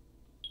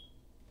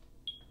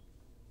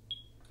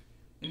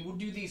 And we'll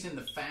do these in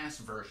the fast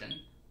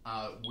version,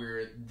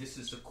 where this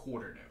is a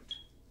quarter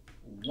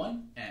note.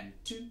 1 and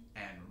 2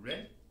 and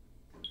ready.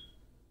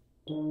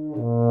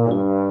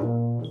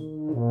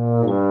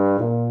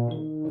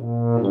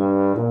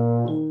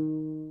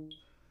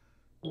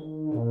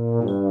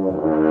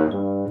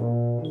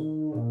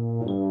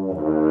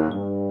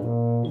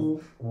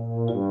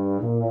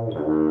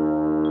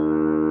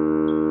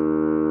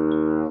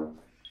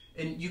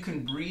 And you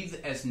can breathe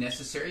as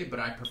necessary, but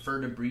I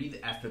prefer to breathe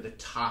after the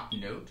top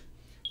note.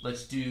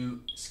 Let's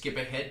do skip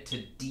ahead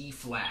to D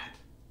flat.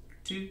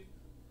 2,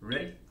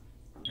 ready?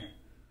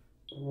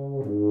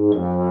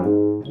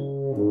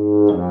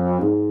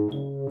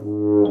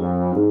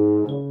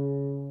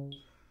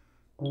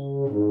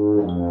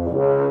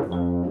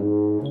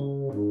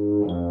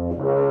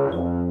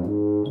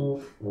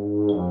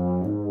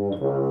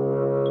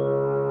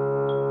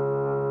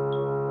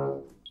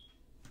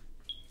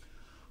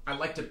 I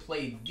like to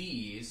play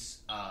these,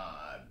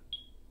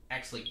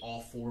 actually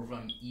all 4 of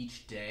them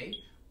each day,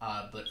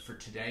 but for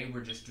today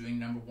we're just doing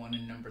number 1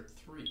 and number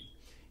 3.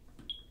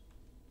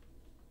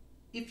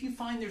 If you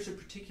find there's a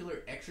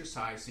particular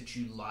exercise that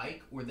you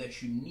like or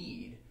that you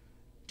need,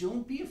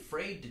 don't be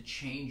afraid to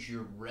change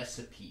your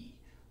recipe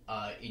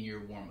in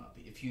your warm-up.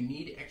 If you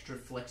need extra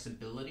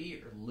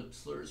flexibility or lip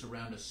slurs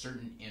around a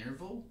certain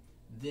interval,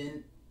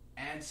 then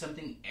add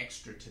something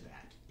extra to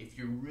that. If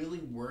you're really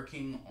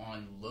working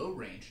on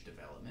low-range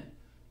development,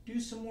 do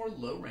some more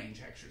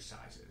low-range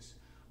exercises.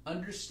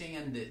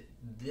 Understand that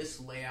this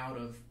layout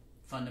of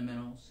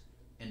fundamentals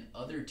and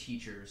other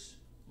teachers'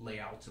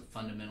 layouts of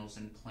fundamentals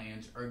and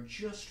plans are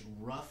just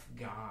rough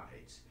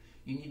guides.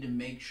 You need to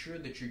make sure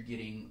that you're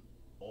getting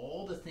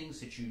all the things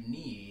that you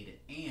need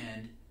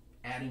and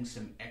adding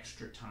some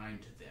extra time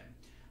to them.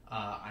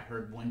 I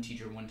heard one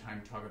teacher one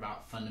time talk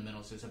about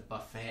fundamentals as a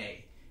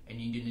buffet, and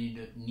you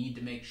need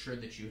to make sure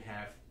that you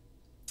have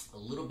a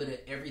little bit of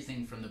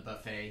everything from the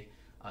buffet,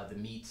 the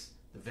meats,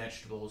 the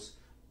vegetables,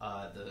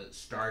 the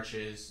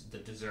starches, the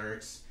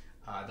desserts,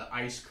 the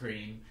ice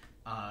cream,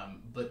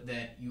 but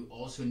that you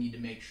also need to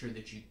make sure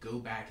that you go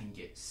back and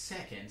get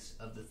seconds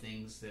of the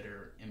things that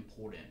are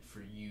important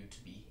for you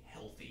to be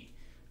healthy.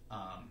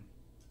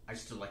 I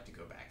still like to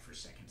go back for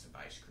seconds of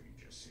ice cream,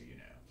 just so you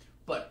know.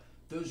 But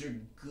those are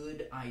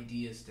good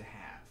ideas to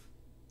have.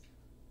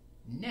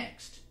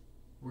 Next,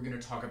 we're going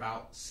to talk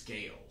about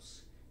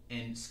scales.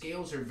 And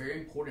scales are very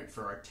important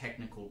for our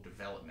technical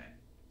development.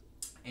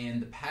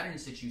 And the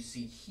patterns that you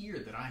see here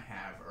that I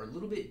have are a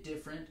little bit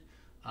different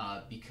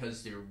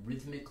because they're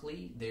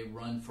rhythmically, they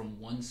run from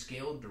one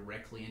scale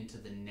directly into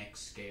the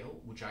next scale,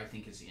 which I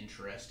think is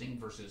interesting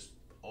versus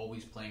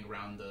always playing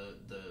around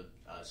the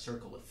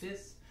circle of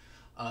fifth.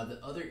 The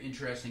other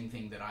interesting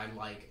thing that I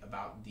like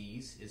about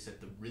these is that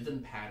the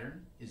rhythm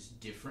pattern is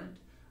different,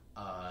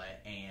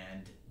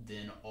 and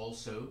then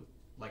also,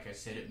 like I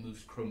said, it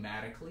moves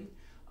chromatically.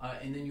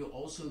 And then you'll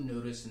also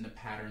notice in the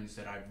patterns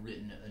that I've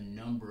written a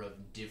number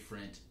of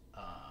different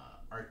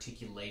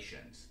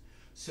articulations.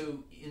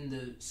 So in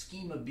the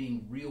scheme of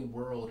being real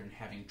world and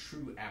having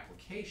true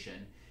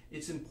application,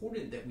 it's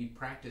important that we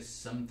practice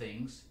some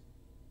things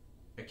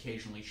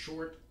occasionally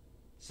short,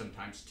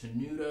 sometimes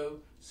tenuto,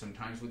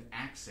 sometimes with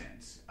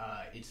accents.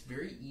 It's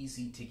very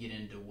easy to get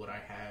into what I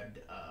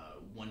had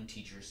one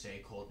teacher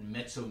say called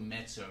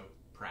mezzo-mezzo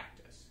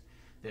practice,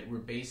 that we're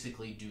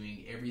basically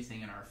doing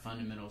everything in our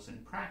fundamentals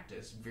and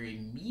practice very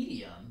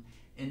medium,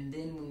 and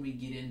then when we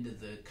get into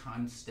the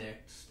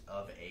context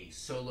of a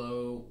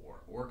solo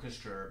or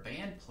orchestra or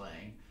band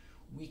playing,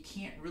 we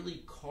can't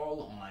really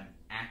call on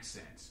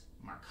accents,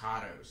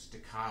 marcato,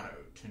 staccato,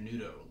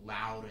 tenuto,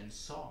 loud and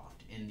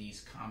soft in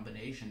these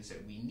combinations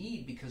that we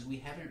need because we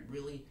haven't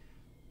really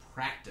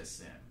practiced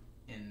them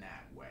in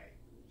that way.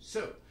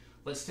 So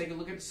let's take a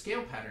look at the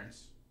scale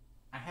patterns.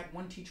 I had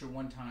one teacher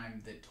one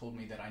time that told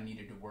me that I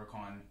needed to work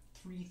on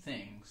 3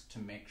 things to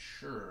make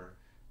sure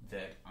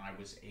that I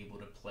was able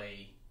to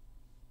play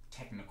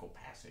technical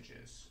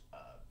passages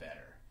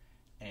better.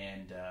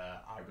 And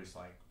I was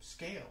like,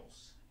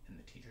 scales. And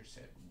the teacher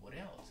said, what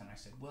else? And I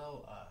said,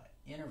 well,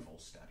 interval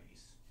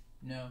studies.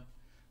 No.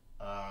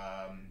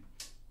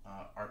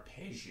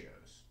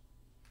 Arpeggios.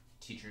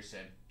 Teacher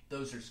said,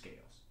 those are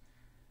scales.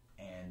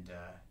 And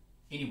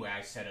anyway,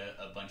 I said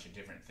a bunch of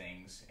different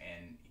things,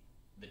 and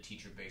the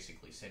teacher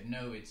basically said,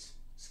 no, it's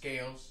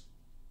scales,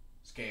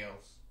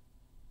 scales,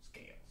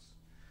 scales.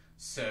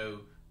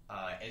 So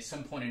at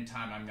some point in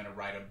time, I'm going to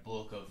write a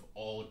book of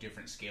all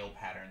different scale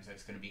patterns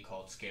that's going to be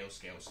called Scales,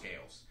 Scales,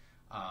 Scales.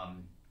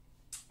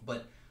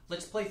 But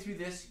let's play through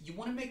this. You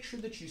want to make sure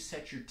that you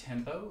set your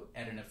tempo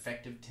at an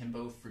effective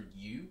tempo for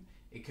you.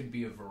 It could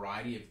be a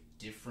variety of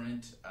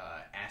different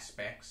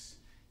aspects.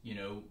 You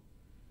know,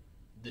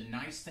 the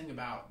nice thing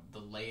about the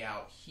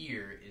layout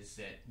here is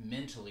that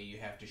mentally you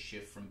have to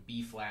shift from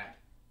B flat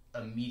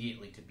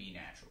immediately to B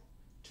natural,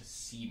 to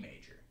C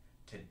major,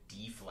 to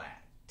D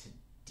flat, to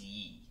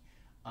D.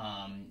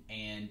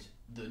 And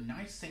the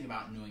nice thing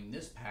about knowing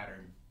this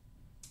pattern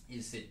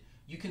is that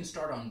you can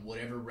start on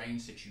whatever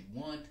range that you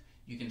want.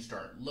 You can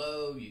start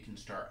low, you can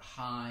start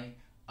high,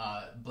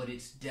 but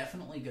it's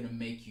definitely going to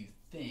make you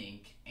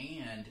think,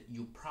 and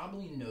you'll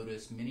probably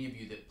notice, many of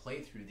you that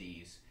play through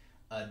these,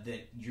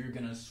 that you're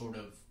going to sort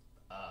of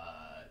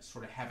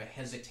have a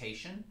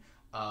hesitation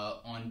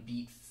on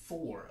beat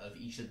 4 of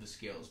each of the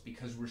scales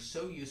because we're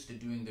so used to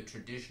doing the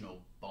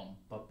traditional bum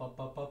ba ba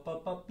ba ba ba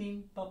ba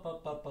bing ba ba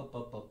ba ba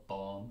ba ba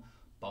bum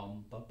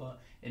bum ba ba,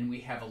 and we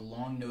have a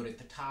long note at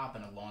the top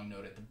and a long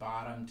note at the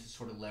bottom to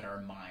sort of let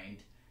our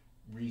mind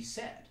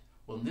reset.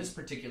 Well, in this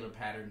particular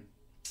pattern,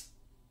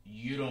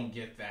 you don't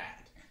get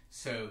that.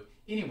 So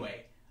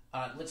anyway,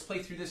 let's play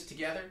through this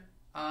together.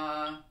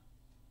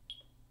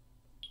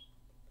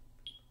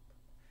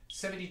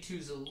 72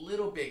 is a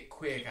little bit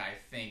quick, I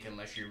think,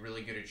 unless you're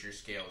really good at your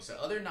scales.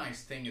 The other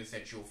nice thing is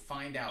that you'll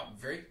find out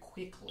very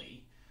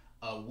quickly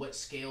what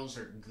scales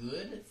are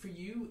good for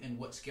you and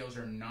what scales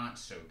are not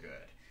so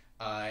good.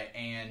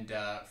 And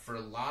for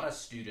a lot of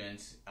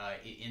students,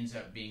 it ends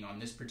up being on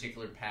this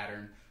particular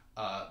pattern,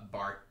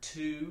 bar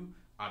 2,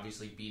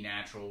 obviously B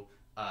natural,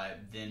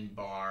 then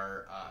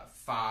bar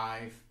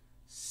 5,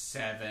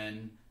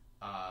 7,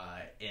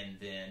 and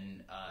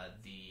then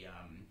the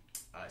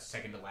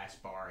second to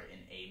last bar in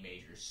A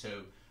major.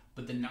 So,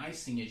 but the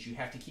nice thing is you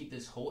have to keep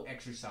this whole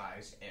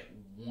exercise at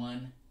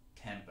one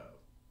tempo.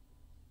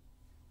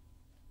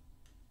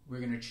 We're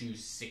going to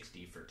choose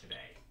 60 for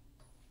today.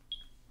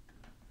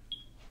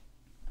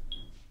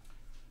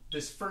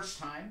 This first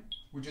time,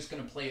 we're just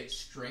going to play it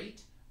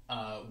straight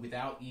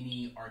without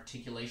any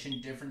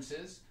articulation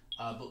differences,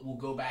 but we'll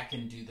go back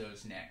and do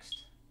those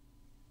next.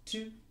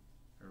 2,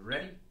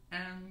 ready,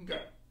 and go.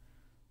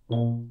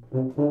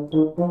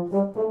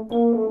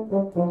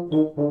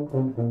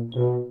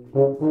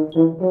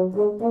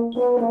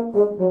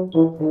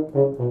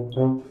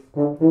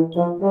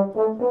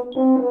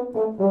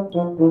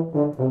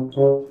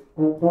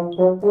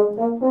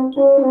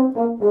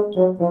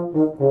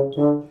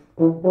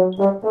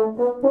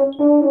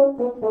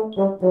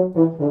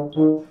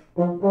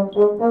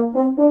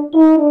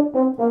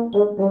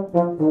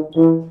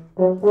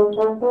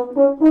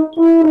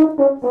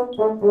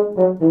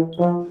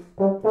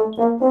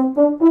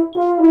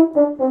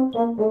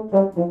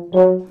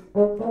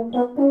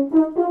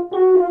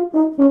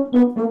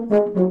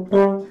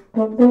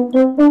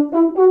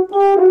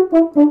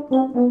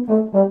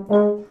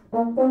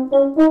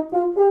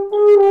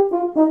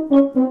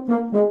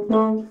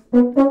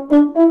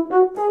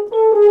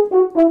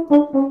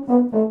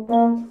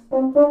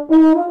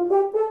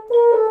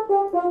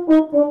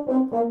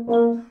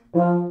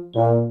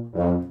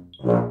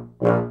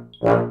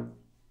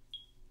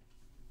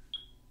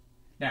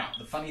 Now,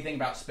 the funny thing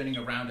about spinning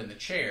around in the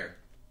chair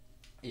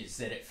is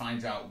that it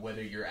finds out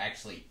whether you're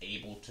actually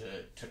able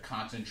to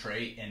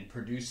concentrate and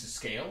produce the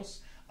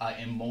scales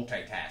and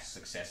multitask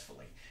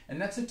successfully.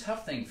 And that's a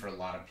tough thing for a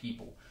lot of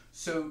people.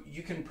 So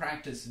you can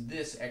practice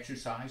this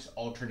exercise,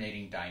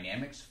 alternating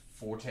dynamics,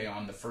 forte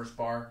on the first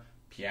bar,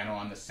 piano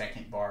on the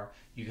second bar.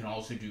 You can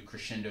also do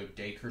crescendo,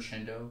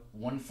 decrescendo.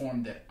 One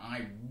form that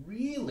I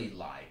really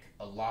like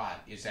a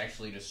lot is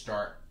actually to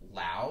start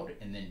loud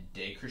and then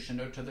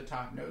decrescendo to the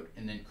top note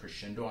and then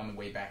crescendo on the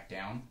way back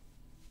down.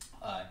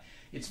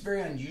 It's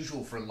very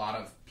unusual for a lot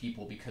of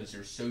people because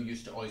they're so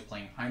used to always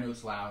playing high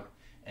notes loud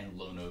and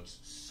low notes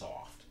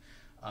soft.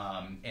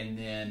 And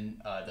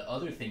then the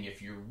other thing,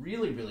 if you're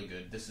really, really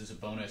good, this is a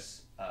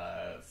bonus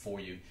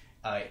for you,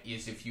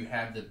 is if you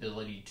have the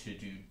ability to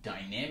do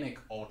dynamic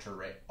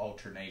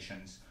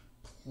alternations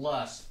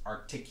plus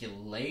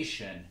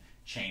articulation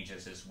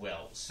changes as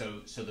well.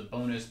 So the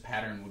bonus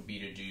pattern would be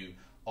to do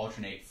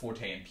alternate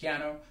forte and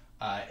piano,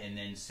 and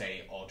then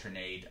say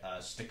alternate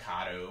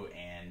staccato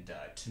and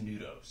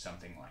tenuto,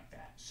 something like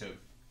that. So,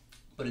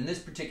 but in this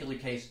particular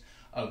case,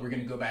 we're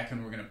going to go back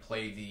and we're going to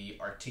play the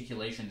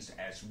articulations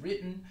as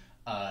written.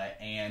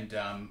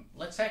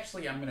 Let's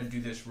actually, I'm going to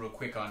do this real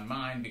quick on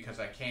mine because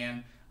I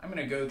can. I'm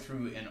going to go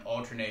through and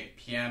alternate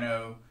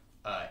piano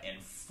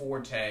and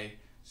forte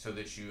so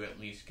that you at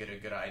least get a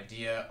good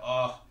idea.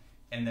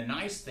 And the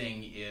nice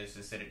thing is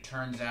that it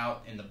turns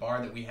out in the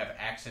bar that we have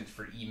accents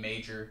for E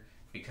major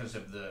because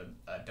of the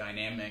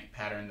dynamic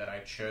pattern that I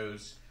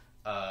chose,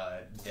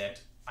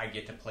 that I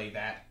get to play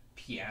that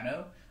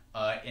piano.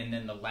 And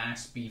then the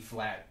last B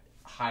flat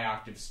high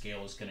octave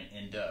scale is going to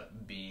end up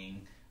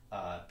being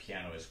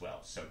piano as well.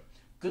 So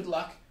good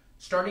luck.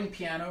 Starting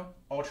piano,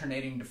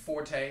 alternating to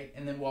forte,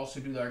 and then we'll also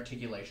do the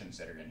articulations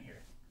that are in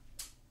here.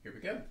 Here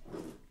we go.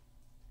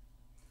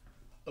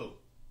 Oh,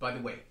 by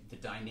the way, the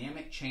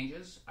dynamic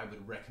changes, I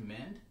would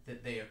recommend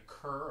that they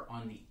occur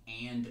on the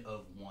and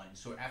of one.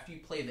 So after you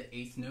play the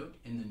eighth note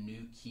in the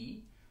new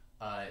key,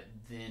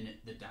 then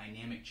the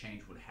dynamic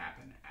change would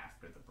happen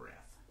after the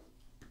breath.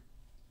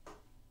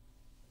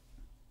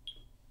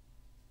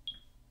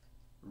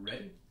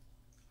 Ready?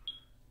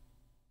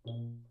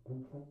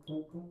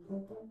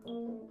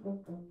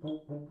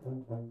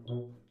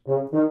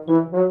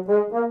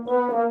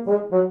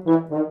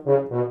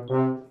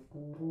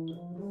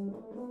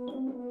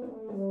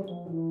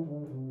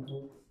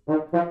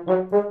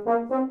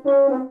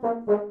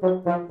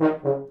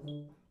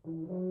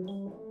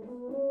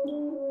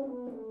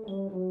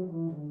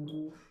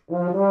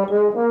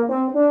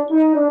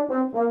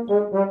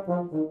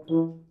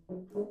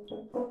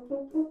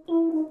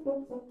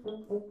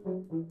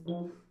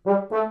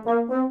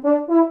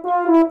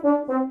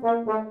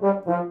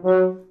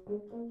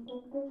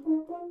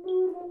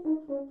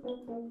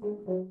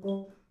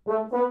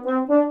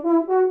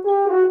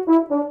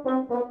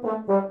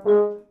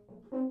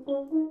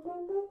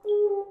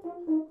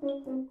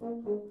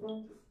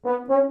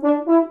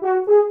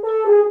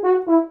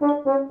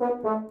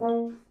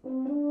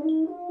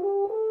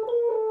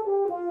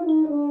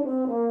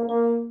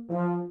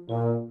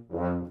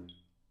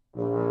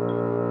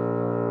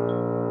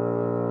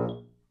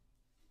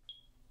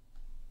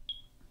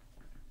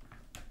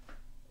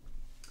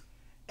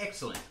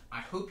 Excellent.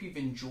 I hope you've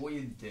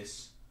enjoyed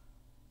this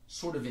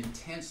sort of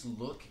intense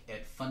look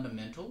at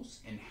fundamentals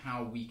and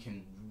how we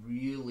can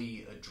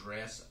really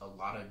address a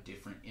lot of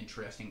different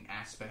interesting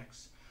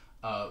aspects,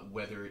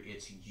 whether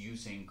it's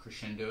using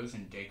crescendos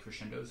and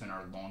decrescendos in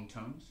our long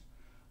tones,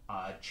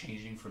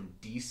 changing from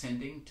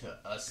descending to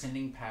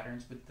ascending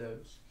patterns with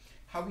those,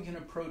 how we can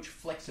approach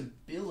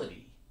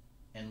flexibility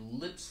and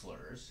lip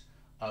slurs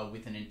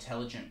with an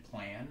intelligent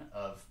plan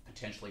of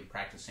potentially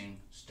practicing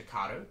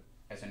staccato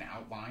as an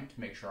outline to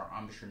make sure our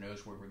embouchure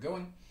knows where we're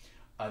going,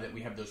 that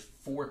we have those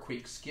 4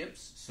 quick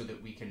skips so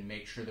that we can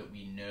make sure that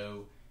we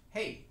know,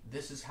 hey,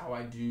 this is how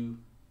I do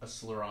a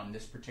slur on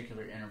this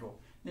particular interval,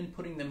 then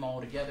putting them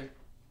all together,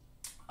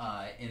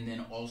 and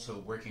then also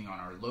working on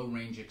our low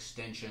range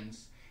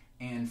extensions,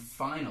 and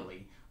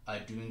finally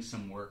doing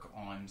some work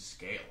on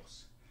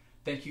scales.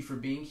 Thank you for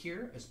being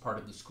here as part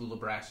of the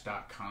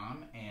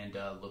schoolofbrass.com, and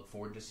look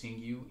forward to seeing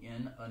you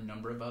in a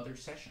number of other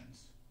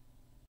sessions.